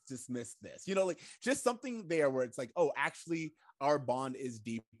just dismiss this, like just something there where it's like, oh, actually our bond is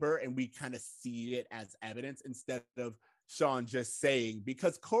deeper, and we kind of see it as evidence, instead of Sean just saying,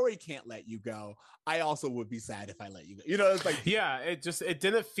 because Corey can't let you go, I also would be sad if I let you go. It's like, yeah, it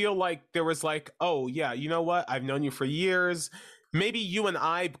didn't feel like there was like, oh yeah, you know what? I've known you for years. Maybe you and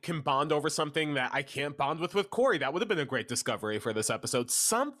I can bond over something that I can't bond with Corey. That would have been a great discovery for this episode.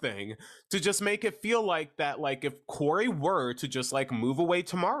 Something to just make it feel like that, like if Corey were to just like move away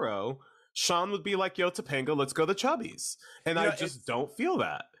tomorrow, Sean would be like, yo, Topanga, let's go to Chubby's. And I just don't feel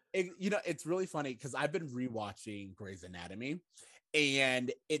that. It's really funny because I've been rewatching Grey's Anatomy,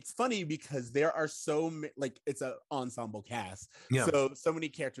 and it's funny because there are it's an ensemble cast. Yeah. So many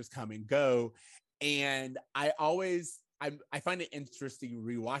characters come and go. And I find it interesting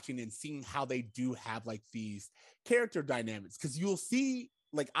rewatching and seeing how they do have like these character dynamics, because you'll see,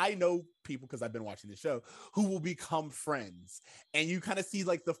 like, I know people, because I've been watching the show, who will become friends, and you kind of see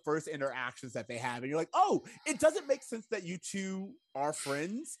like the first interactions that they have, and you're like, oh, it doesn't make sense that you two are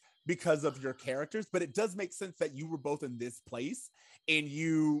friends because of your characters, but it does make sense that you were both in this place and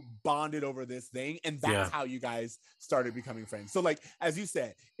you bonded over this thing, and that's how you guys started becoming friends. So like, as you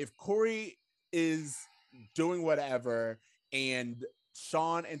said, if Corey is doing whatever, and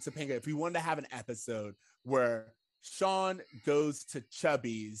Sean and Topanga, if we wanted to have an episode where Sean goes to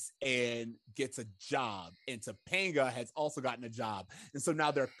Chubby's and gets a job, and Topanga has also gotten a job, and so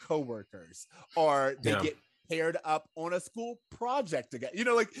now they're coworkers, or they get paired up on a school project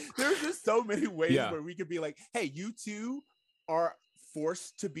together. Like, there's just so many ways where we could be like, hey, you two are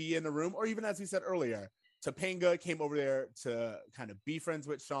forced to be in the room. Or even, as we said earlier, Topanga came over there to kind of be friends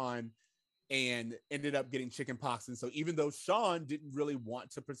with Sean and ended up getting chicken pox. And so even though Sean didn't really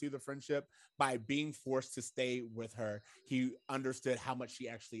want to pursue the friendship, by being forced to stay with her, he understood how much she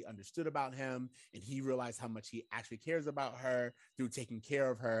actually understood about him. And he realized how much he actually cares about her through taking care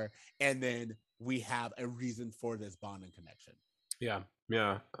of her. And then we have a reason for this bond and connection. Yeah.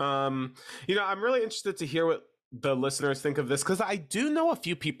 I'm really interested to hear what the listeners think of this, because I do know a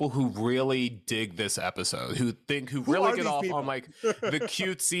few people who really dig this episode, who Who really are get these off on people? like the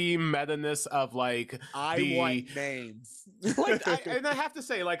cutesy meta-ness of like I the want names. like and I have to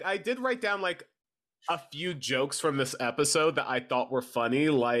say, like, I did write down like a few jokes from this episode that I thought were funny,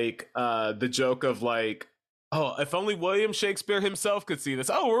 like the joke of like, oh, if only William Shakespeare himself could see this.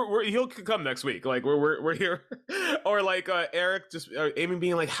 Oh, he'll come next week. Like we're here, or like Eric just Amy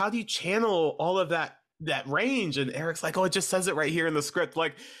being like, how do you channel all of that range? And Eric's like, oh, it just says it right here in the script.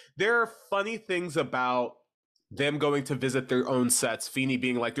 Like there are funny things about them going to visit their own sets. Feeney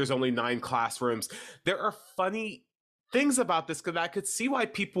being like, there's only 9 classrooms. There are funny things about this because I could see why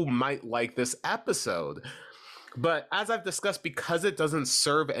people might like this episode. But as I've discussed, because it doesn't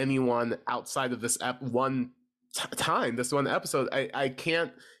serve anyone outside of this one time, this one episode, I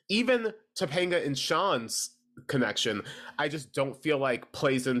can't, even Topanga and Sean's connection, I just don't feel like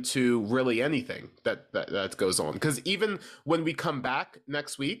plays into really anything that goes on. Because even when we come back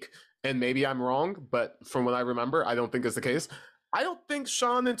next week, and maybe I'm wrong, but from what I remember, I don't think is the case. I don't think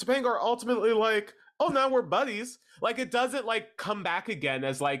Sean and Topanga are ultimately like, oh, now we're buddies. Like, it doesn't like come back again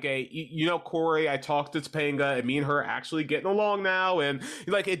as like a, you know, Corey, I talked to Topanga and me and her are actually getting along now. And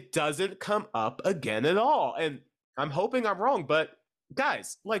like, it doesn't come up again at all. And I'm hoping I'm wrong, but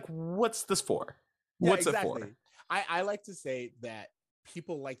guys, like, what's this for? What's it for? I like to say that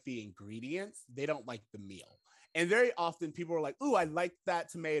people like the ingredients, they don't like the meal. And very often people are like, ooh, I like that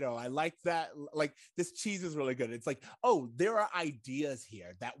tomato. I like that. Like, this cheese is really good. It's like, oh, there are ideas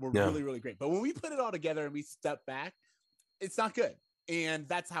here that were really, really great. But when we put it all together and we step back, it's not good. And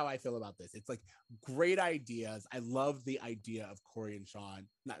that's how I feel about this. It's like great ideas. I love the idea of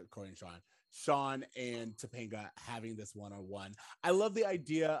Sean and Topanga having this one-on-one. I love the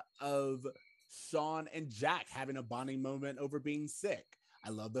idea of Sean and Jack having a bonding moment over being sick. I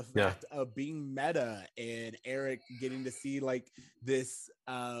love the fact of being meta and Eric getting to see like this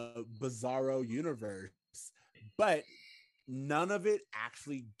bizarro universe, but none of it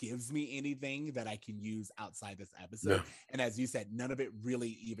actually gives me anything that I can use outside this episode. And as you said, none of it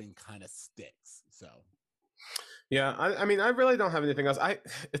really even kind of sticks. So yeah, I mean, I really don't have anything else.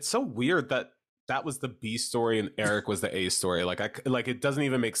 It's so weird that was the B story and Eric was the A story. Like it doesn't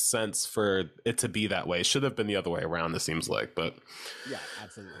even make sense for it to be that way. It should have been the other way around, it seems like, but yeah,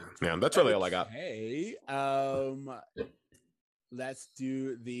 absolutely. Yeah, that's really all I got. Hey, let's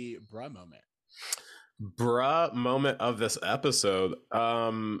do the bruh moment. Bruh moment of this episode.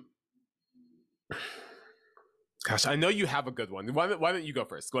 Gosh, I know you have a good one. Why don't you go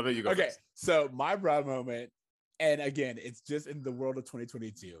first? Okay, so my bruh moment, and again, it's just in the world of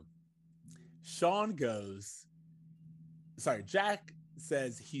 2022. Jack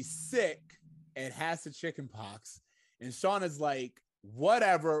says he's sick and has the chicken pox, and Sean is like,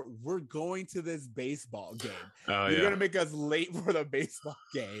 whatever, we're going to this baseball game. You're gonna make us late for the baseball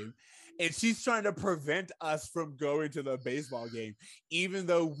game. And she's trying to prevent us from going to the baseball game, even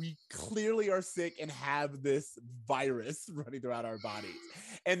though we clearly are sick and have this virus running throughout our bodies.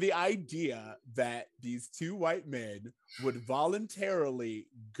 And the idea that these 2 white men would voluntarily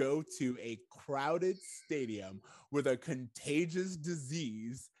go to a crowded stadium with a contagious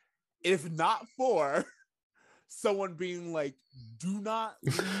disease, if not for someone being like, do not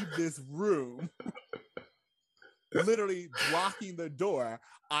leave this room, literally blocking the door,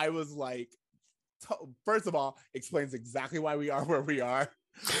 I was like, first of all, explains exactly why we are where we are.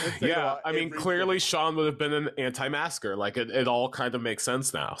 Yeah, I mean, clearly Sean would have been an anti-masker. Like it all kind of makes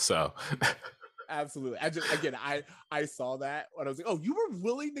sense now. So absolutely. I saw that when I was like, oh, you were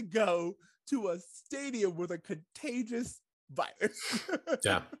willing to go to a stadium with a contagious virus.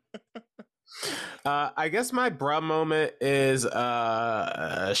 Yeah. I guess my bruh moment is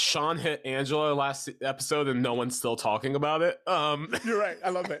Sean hit Angela last episode and no one's still talking about it. You're right. I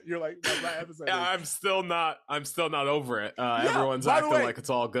love it. You're like, that episode. I'm still not over it. Everyone's acting like it's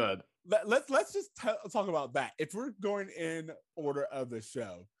all good. Let's just talk about that. If we're going in order of the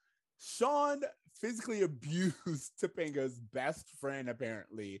show, Sean physically abused Topanga's best friend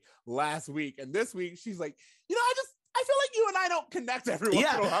apparently last week, and this week she's like, I feel like you and I don't connect every once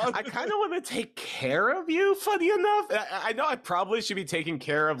in a while. I kind of want to take care of you, funny enough. I know I probably should be taking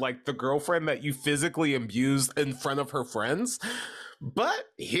care of like the girlfriend that you physically abused in front of her friends, but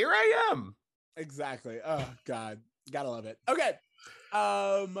here I am. Exactly. Oh God, gotta love it. Okay.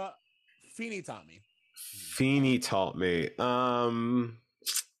 Feeney taught me.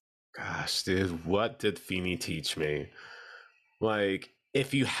 Gosh, dude, what did Feeney teach me? Like,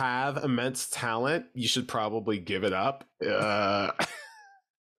 if you have immense talent, you should probably give it up. Like,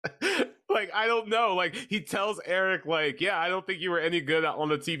 I don't know. Like, he tells Eric, like, yeah, I don't think you were any good on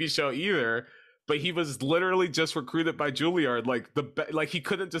the TV show either. but he was literally just recruited by Juilliard. Like he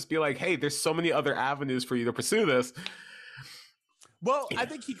couldn't just be like, hey, there's so many other avenues for you to pursue this. Well, I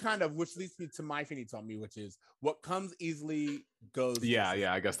think he kind of, which leads me to my Feeny told me, which is what comes easily goes.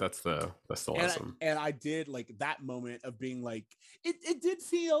 Yeah, I guess that's the lesson. And I did like that moment of being like, it did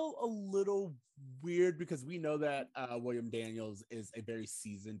feel a little weird because we know that William Daniels is a very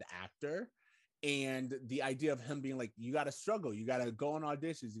seasoned actor. And the idea of him being like, you got to struggle, you got to go on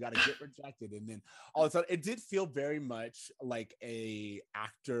auditions, you got to get rejected. And then all of a sudden, it did feel very much like a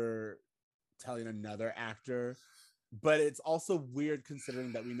actor telling another actor. But it's also weird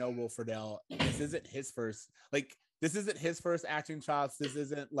considering that we know Will Friedle, this isn't his first acting chops. This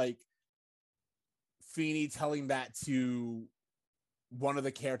isn't like Feeny telling that to one of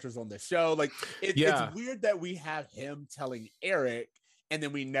the characters on the show. Like it's weird that we have him telling Eric, and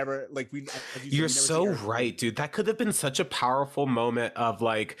then we never You're so right, dude. That could have been such a powerful moment of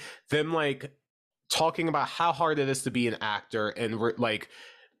like them like talking about how hard it is to be an actor and like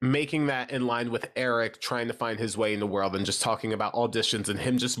making that in line with Eric trying to find his way in the world and just talking about auditions and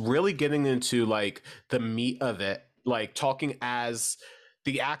him just really getting into like the meat of it, like talking as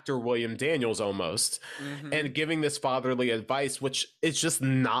the actor William Daniels almost, and giving this fatherly advice, which is just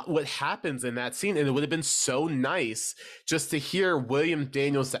not what happens in that scene. And it would have been so nice just to hear William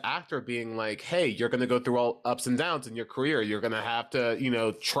Daniels, the actor, being like, hey, you're going to go through all ups and downs in your career. You're going to have to, you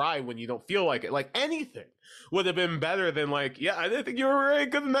know, try when you don't feel like it. Like anything would have been better than like, yeah, I didn't think you were very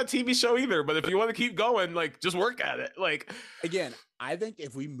good in that TV show either, but if you want to keep going, like just work at it. Like, again, I think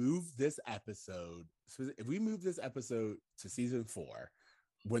if we move this episode to season 4,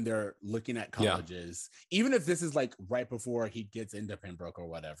 when they're looking at colleges, even if this is like right before he gets into Pembroke or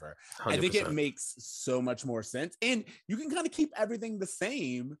whatever, 100%. I think it makes so much more sense. And you can kind of keep everything the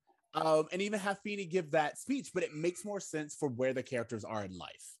same and even have Feeny give that speech, but it makes more sense for where the characters are in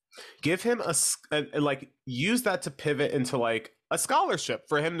life. Give him use that to pivot into like a scholarship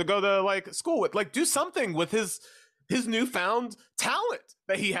for him to go to like school with, like do something with his newfound talent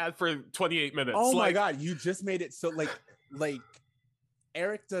that he had for 28 minutes. Oh my God, you just made it so like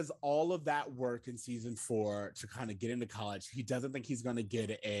Eric does all of that work in season 4 to kind of get into college. He doesn't think he's going to get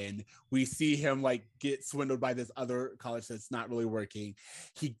it in. We see him like get swindled by this other college that's not really working.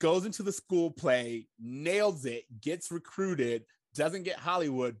 He goes into the school play, nails it, gets recruited, doesn't get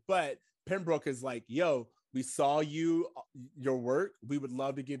Hollywood, but Pembroke is like, yo, we saw your work. We would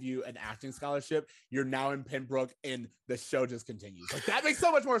love to give you an acting scholarship. You're now in Pembroke, and the show just continues. Like that makes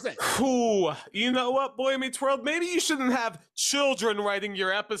so much more sense. Ooh, you know what, Boy Meets World? Maybe you shouldn't have children writing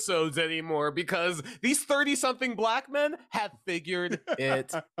your episodes anymore because these 30-something black men have figured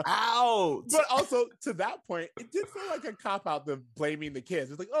it out. But also, to that point, it did feel like a cop-out of blaming the kids.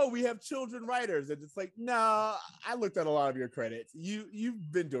 It's like, oh, we have children writers. And it's like, no, I looked at a lot of your credits.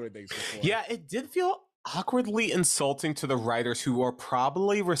 You've been doing things before. Yeah, it did feel awkwardly insulting to the writers who are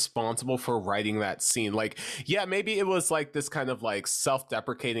probably responsible for writing that scene. Like, yeah, maybe it was like this kind of like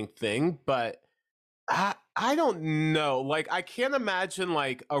self-deprecating thing, but I don't know. Like, I can't imagine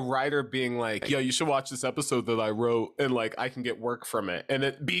like a writer being like, yo, you should watch this episode that I wrote and like I can get work from it and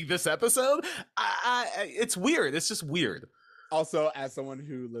it be this episode. It's weird. It's just weird. Also, as someone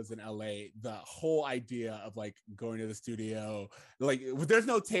who lives in LA, the whole idea of like going to the studio, like there's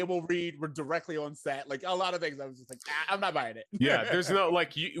no table read, we're directly on set, like a lot of things, I was just like, I'm not buying it. Yeah, there's no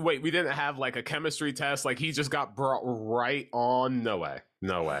like, we didn't have like a chemistry test, like he just got brought right on. No way.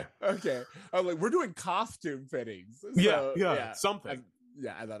 Okay, I'm like, we're doing costume fittings. So, yeah, something.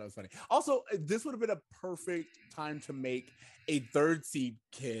 I thought it was funny. Also, this would have been a perfect time to make a third seed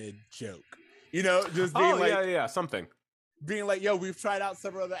kid joke. You know, just being something. Being like, yo, we've tried out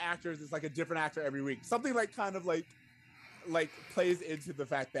several other actors. It's like a different actor every week. Something like kind of like plays into the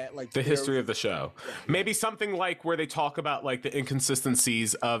fact that like the history of the show. Maybe something like where they talk about like the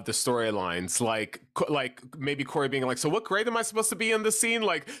inconsistencies of the storylines, like maybe Corey being like, so what grade am I supposed to be in the scene?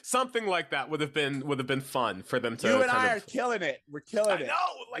 Like something like that would have been fun for them to. You and I are killing it. We're killing it. No,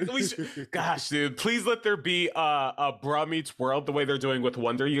 like we should. Gosh, dude, please let there be a Bra Meets World the way they're doing with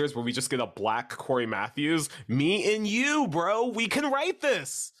Wonder Years, where we just get a black Corey Matthews, me and you, bro. We can write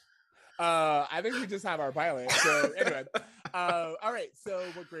this. I think we just have our pilot. So anyway, all right. So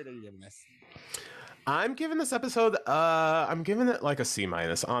what grade are you giving this? I'm giving this episode, I'm giving it like a C-.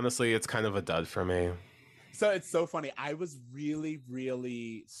 Honestly, it's kind of a dud for me. So it's so funny. I was really,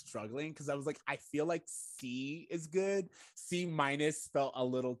 really struggling because I was like, I feel like C is good. C- felt a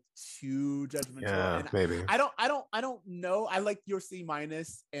little too judgmental. Yeah, and maybe. I don't know. I like your C-,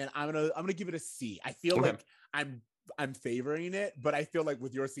 and I'm gonna give it a C. I feel like I'm favoring it, but I feel like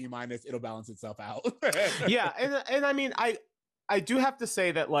with your C-, it'll balance itself out. Yeah, and I mean, I do have to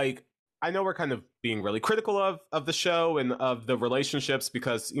say that like I know we're kind of being really critical of the show and of the relationships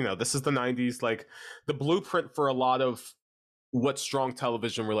because, you know, this is the 90s. Like, the blueprint for a lot of what strong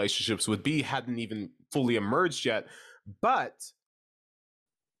television relationships would be hadn't even fully emerged yet. But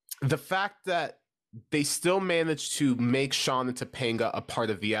the fact that they still managed to make Sean and Topanga a part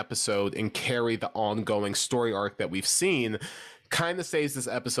of the episode and carry the ongoing story arc that we've seen kind of saves this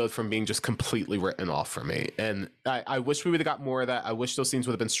episode from being just completely written off for me. And I wish we would have got more of that. I wish those scenes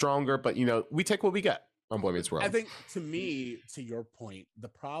would have been stronger, but, you know, we take what we get on Boy Meets World. I think, to me, to your point, the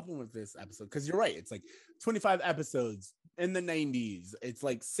problem with this episode, because you're right, it's like 25 episodes in the 90s. It's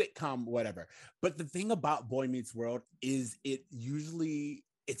like sitcom, whatever. But the thing about Boy Meets World is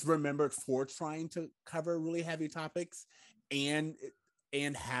it's remembered for trying to cover really heavy topics and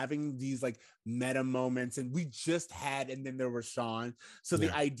having these like meta moments. And we just had, and then there was Sean. So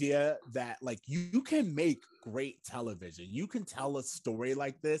the idea that like you can make great television, you can tell a story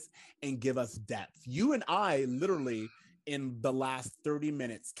like this and give us depth. You and I literally in the last 30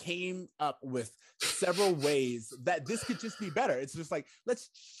 minutes came up with several ways that this could just be better. It's just like, let's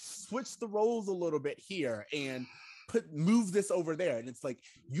switch the roles a little bit here and move this over there. And it's like,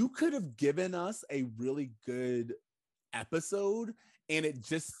 you could have given us a really good episode, and it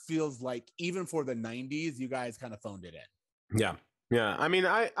just feels like even for the 90s, you guys kind of phoned it in. Yeah. I mean,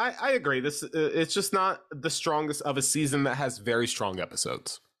 I agree. This it's just not the strongest of a season that has very strong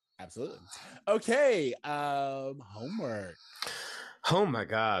episodes. Absolutely. Okay. Homework. Oh my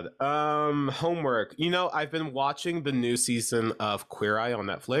God. Homework. You know, I've been watching the new season of Queer Eye on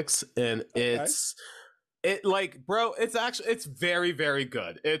Netflix, and it's very, very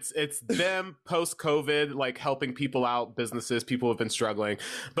good. It's them post-COVID, like helping people out, businesses, people have been struggling.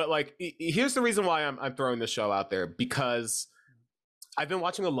 But like, here's the reason why I'm throwing this show out there, because I've been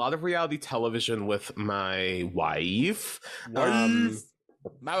watching a lot of reality television with my wife.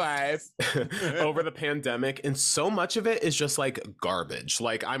 My wife. Over the pandemic, and so much of it is just like garbage.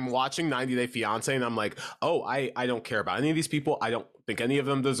 Like, I'm watching 90 Day Fiance and I'm like, oh, I don't care about any of these people. I don't think any of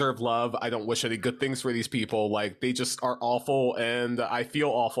them deserve love. I don't wish any good things for these people. Like, they just are awful, and I feel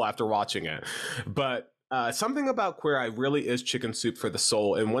awful after watching it. But something about Queer Eye really is chicken soup for the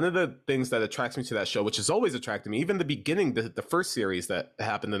soul. And one of the things that attracts me to that show, which has always attracted me, even the beginning, the first series that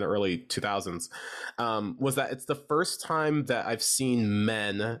happened in the early 2000s, was that it's the first time that I've seen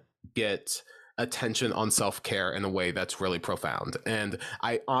men get attention on self-care in a way that's really profound. And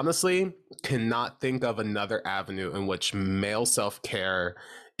I honestly cannot think of another avenue in which male self-care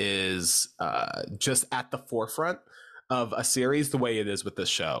is just at the forefront of a series the way it is with this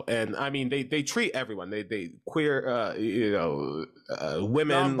show. And I mean, they treat everyone, they queer,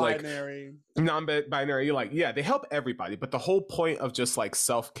 women, non-binary, like non-binary, like, yeah, they help everybody. But the whole point of just like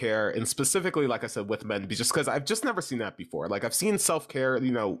self-care, and specifically, like I said, with men, just because I've just never seen that before. Like, I've seen self-care,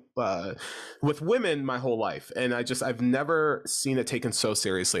 with women my whole life, and I've never seen it taken so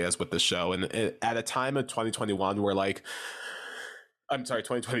seriously as with this show. And at a time of 2021 where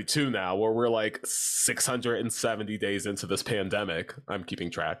 2022 now, where we're like 670 days into this pandemic. I'm keeping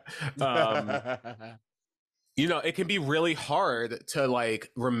track. You know, it can be really hard to like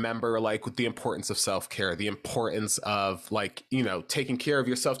remember like the importance of self-care, the importance of like, you know, taking care of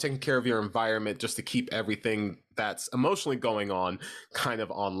yourself, taking care of your environment, just to keep everything that's emotionally going on kind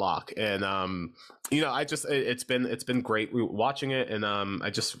of on lock. And you know, it's been great watching it, and I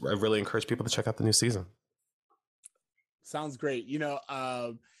really encourage people to check out the new season. Sounds great. You know,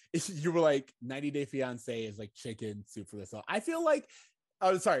 you were like 90 Day Fiance is like chicken soup for the soul. I feel like,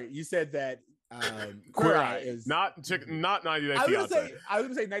 oh, sorry, you said that Queer Eye is not 90 Day Fiance. I was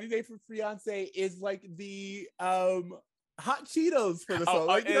gonna say 90 Day Fiance is like the hot Cheetos for the soul.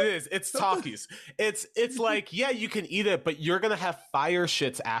 Like, it is. It's Takis. It's like, yeah, you can eat it, but you're gonna have fire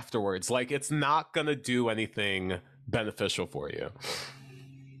shits afterwards. Like, it's not gonna do anything beneficial for you.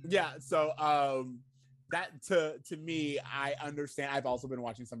 Yeah. So that to me, I understand. I've also been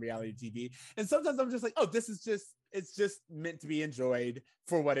watching some reality TV, and sometimes I'm just like, oh, it's just meant to be enjoyed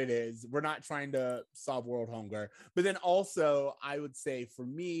for what it is. We're not trying to solve world hunger. But then also, I would say for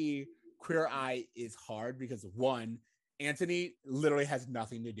me, Queer Eye is hard because, one, Anthony literally has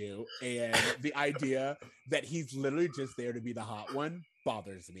nothing to do, and the idea that he's literally just there to be the hot one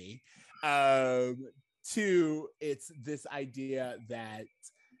bothers me. Two, it's this idea that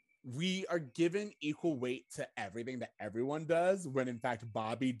we are given equal weight to everything that everyone does, when in fact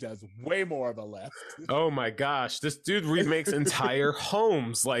Bobby does way more of a lift. Oh my gosh, this dude remakes entire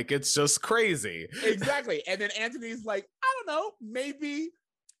homes. Like, it's just crazy. Exactly. And then Anthony's like, I don't know, maybe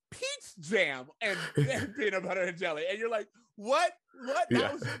peach jam and peanut butter and jelly. And you're like, what What? Yeah.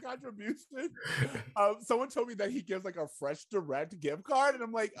 That was your contribution? Someone told me that he gives like a Fresh Direct gift card, and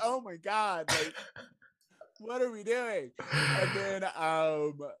I'm like, oh my God, like, what are we doing? And then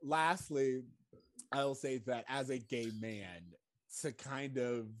lastly, I'll say that as a gay man, to kind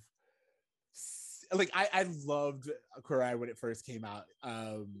of like I loved Queer Eye when it first came out,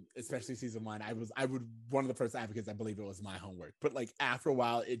 especially season 1. I would one of the first advocates. I believe it was My Homework, but like after a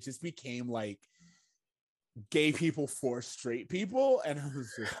while, it just became like gay people for straight people, and I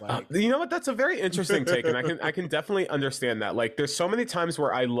was just like, you know what, that's a very interesting take, and I can definitely understand that. Like there's so many times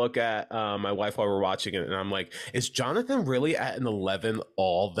where I look at my wife while we're watching it and I'm like, is Jonathan really at an 11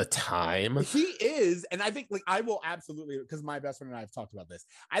 all the time? He is, and I think like I will absolutely, because my best friend and I have talked about this,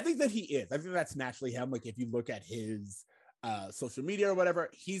 I think that he is. I think that's naturally him. Like if you look at his social media or whatever,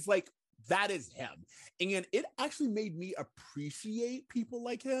 he's like, that is him. And it actually made me appreciate people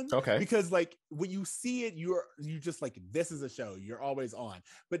like him. Okay. Because like when you see it, you just like, this is a show, you're always on.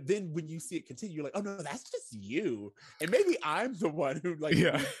 But then when you see it continue, you're like, oh no, that's just you. And maybe I'm the one who like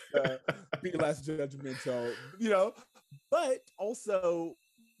needs to be less judgmental, you know? But also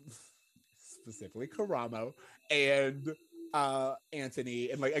specifically Karamo and Anthony,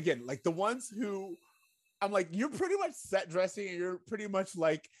 and like again, like the ones who I'm like, you're pretty much set dressing, and you're pretty much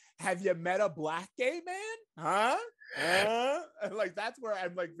like, have you met a Black gay man? Huh? And like that's where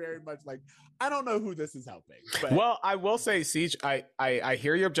I'm like very much like, I don't know who this is helping. But well, I will say, Siege, I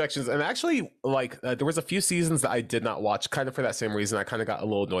hear your objections, and actually, like there was a few seasons that I did not watch, kind of for that same reason. I kind of got a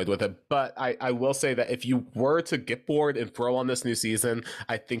little annoyed with it, but I will say that if you were to get bored and throw on this new season,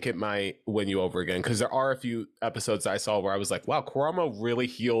 I think it might win you over again, because there are a few episodes I saw where I was like, wow, Kurama really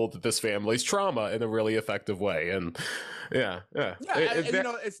healed this family's trauma in a really effective way, and yeah, you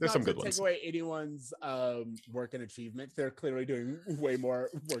know, it's not some to good take ones. away anyone's work and achievements. They're clearly doing way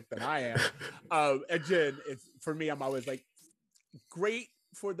more work than I am. Again, it's for me, I'm always like, great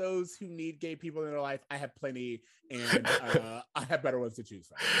for those who need gay people in their life. I have plenty, and I have better ones to choose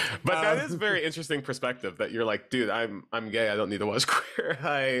from. But that is very interesting perspective, that you're like, dude, I'm gay, I don't need to watch Queer.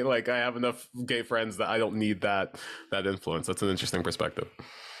 I have enough gay friends that I don't need that influence. That's an interesting perspective.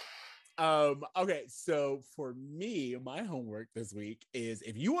 Okay, so for me, my homework this week is,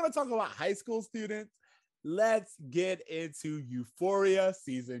 if you want to talk about high school students, let's get into Euphoria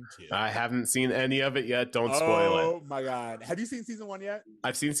season 2. I haven't seen any of it yet. Don't spoil it. Oh my God. Have you seen season 1 yet?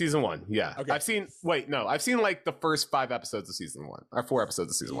 I've seen season 1. Yeah. Okay. I've seen like the first 5 episodes of season 1, or 4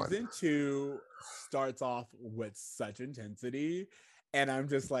 episodes of season 1. Season 2 starts off with such intensity. And I'm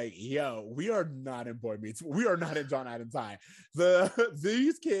just like, yo, we are not in Boy Meets. We are not in John Adams High.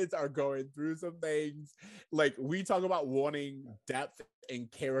 These kids are going through some things. Like, we talk about wanting depth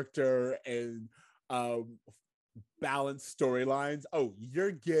and character and balanced storylines. Oh,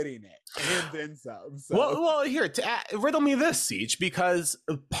 you're getting it, and then some. So. Well, here, riddle me this, Siege, because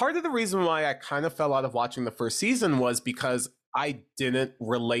part of the reason why I kind of fell out of watching the first season was because I didn't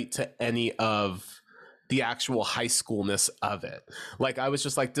relate to any of the actual high schoolness of it. Like, I was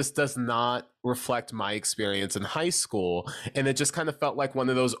just like, this does not reflect my experience in high school. And it just kind of felt like one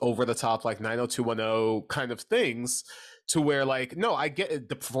of those over the top, like 90210 kind of things, to where like, no, I get it.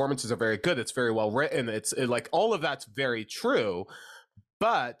 The performances are very good. It's very well written. It's like, all of that's very true.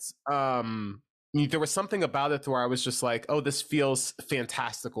 But, there was something about it where I was just like, oh, this feels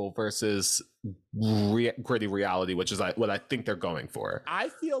fantastical versus gritty reality, which is what I think they're going for. I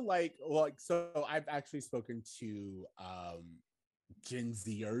feel like so I've actually spoken to Gen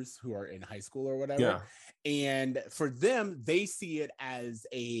Zers who are in high school or whatever. Yeah. And for them, they see it as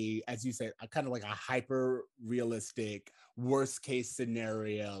as you said, a kind of like a hyper realistic worst case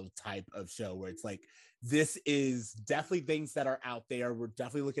scenario type of show, where it's like, this is definitely things that are out there. We're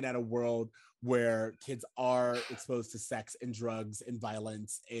definitely looking at a world where kids are exposed to sex and drugs and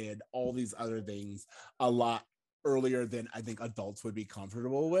violence and all these other things a lot earlier than I think adults would be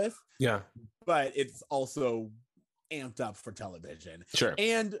comfortable with. Yeah. But it's also amped up for television. Sure.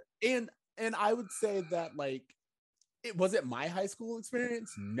 And I would say that, like, it wasn't my high school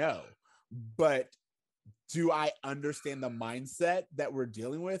experience, no. But do I understand the mindset that we're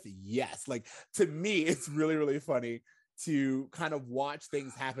dealing with? Yes. Like, to me, it's really, really funny to kind of watch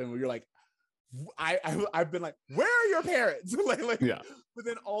things happen where you're like, I've been like, where are your parents? like, yeah. But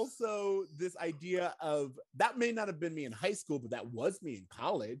then also this idea of, that may not have been me in high school, but that was me in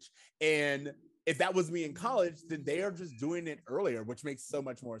college. And if that was me in college, then they are just doing it earlier, which makes so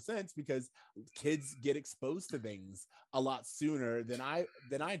much more sense, because kids get exposed to things a lot sooner than I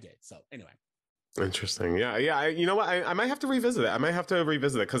did. So anyway. Interesting. Yeah. You know what? I might have to revisit it.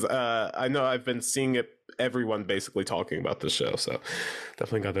 Because I know I've been seeing it, everyone basically talking about this show. So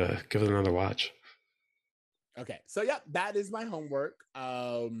definitely got to give it another watch. Okay, so yeah, that is my homework.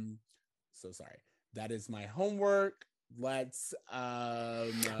 So sorry, that is my homework. Let's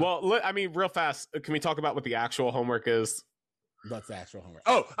Well, I mean, real fast, can we talk about what the actual homework is? What's the actual homework?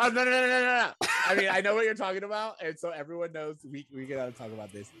 Oh, no. I mean, I know what you're talking about, and so everyone knows we gotta talk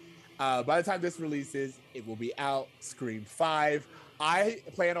about this. By the time this releases, it will be out. Scream 5. I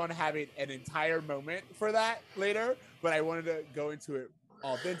plan on having an entire moment for that later, but I wanted to go into it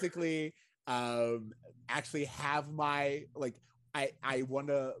authentically. Actually have my I want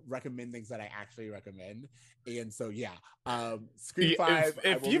to recommend things that I actually recommend. And so, yeah, Scream 5.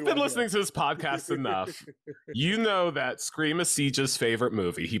 If you've been listening to this podcast enough, you know that Scream is Siege's favorite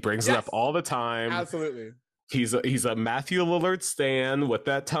movie. He brings it up all the time. Absolutely. He's a Matthew Lillard stan with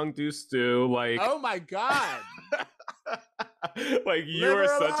that tongue do stew. Like, oh my God. Like, you are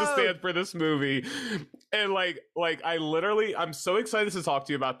such a stan for this movie. And I'm so excited to talk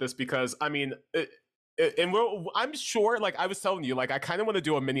to you about this because, I mean, I'm sure, like I was telling you, like I kind of want to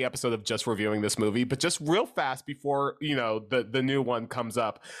do a mini episode of just reviewing this movie, but just real fast before, you know, the new one comes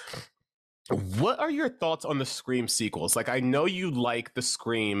up. What are your thoughts on the Scream sequels? Like, I know you like the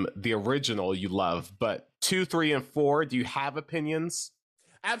Scream, the original you love, but 2, 3, and 4, do you have opinions?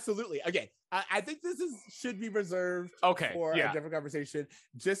 Absolutely. Again, I think this should be reserved for a different conversation,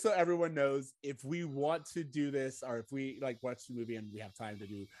 just so everyone knows if we want to do this or if we watch the movie and we have time to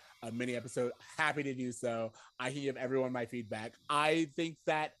do a mini episode, happy to do so. I can give everyone my feedback. I think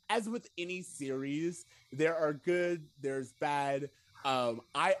that as with any series, there are good, there's bad.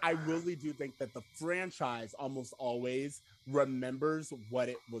 I really do think that the franchise almost always remembers what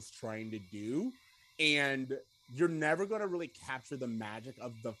it was trying to do, and you're never going to really capture the magic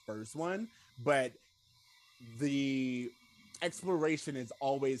of the first one, but the exploration is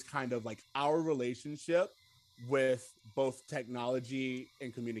always kind of like our relationship with both technology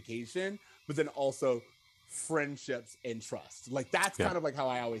and communication, but then also friendships and trust. Like, that's kind of like how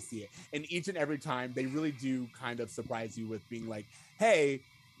I always see it. And each and every time they really do kind of surprise you with being like, hey,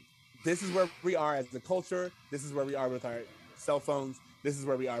 this is where we are as a culture. This is where we are with our cell phones. This is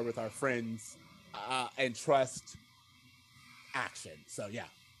where we are with our friends. And trust action. So yeah,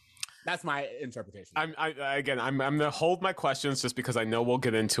 that's my interpretation. I'm gonna hold my questions just because I know we'll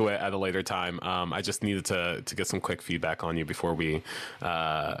get into it at a later time. I just needed to get some quick feedback on you before we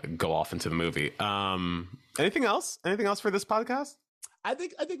go off into the movie. Anything else for this podcast? I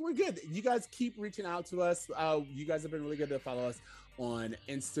think we're good. You guys keep reaching out to us. You guys have been really good to follow us on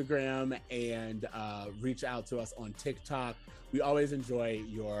Instagram and reach out to us on TikTok. We always enjoy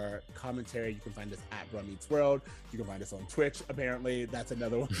your commentary. You can find us at Bruh Meets World. You can find us on Twitch. Apparently, that's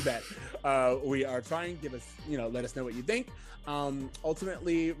another one that we are trying. Give us, let us know what you think.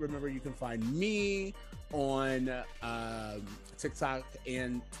 Ultimately, remember, you can find me on TikTok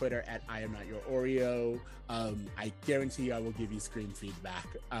and Twitter at I Am Not Your Oreo. I guarantee you I will give you Scream feedback.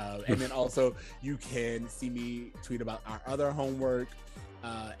 And then also you can see me tweet about our other homework.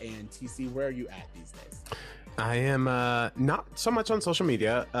 And TC, where are you at these days? I am not so much on social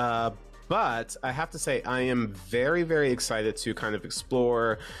media, but I have to say I am very, very excited to kind of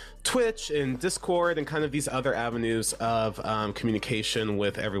explore Twitch and Discord and kind of these other avenues of communication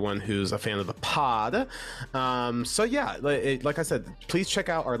with everyone who's a fan of the pod. So yeah, like I said, please check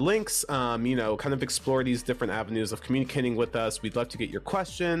out our links, kind of explore these different avenues of communicating with us. We'd love to get your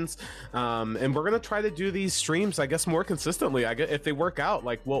questions. And we're going to try to do these streams, I guess, more consistently. If they work out,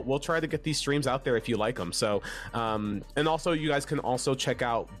 we'll try to get these streams out there if you like them. So, and also you guys can also check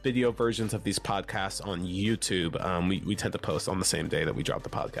out video versions of these podcasts on YouTube. We tend to post on the same day that we drop the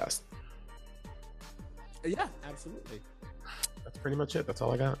podcast. Yeah, absolutely. That's pretty much it. That's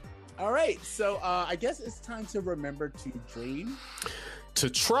all I got. All right. So I guess it's time to remember to dream, to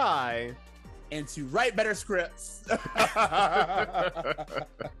try, and to write better scripts.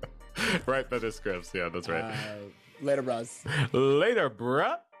 Write better scripts. Yeah, that's right. Later, bros. Later,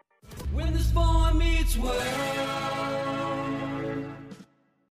 bruh. When this boy meets world.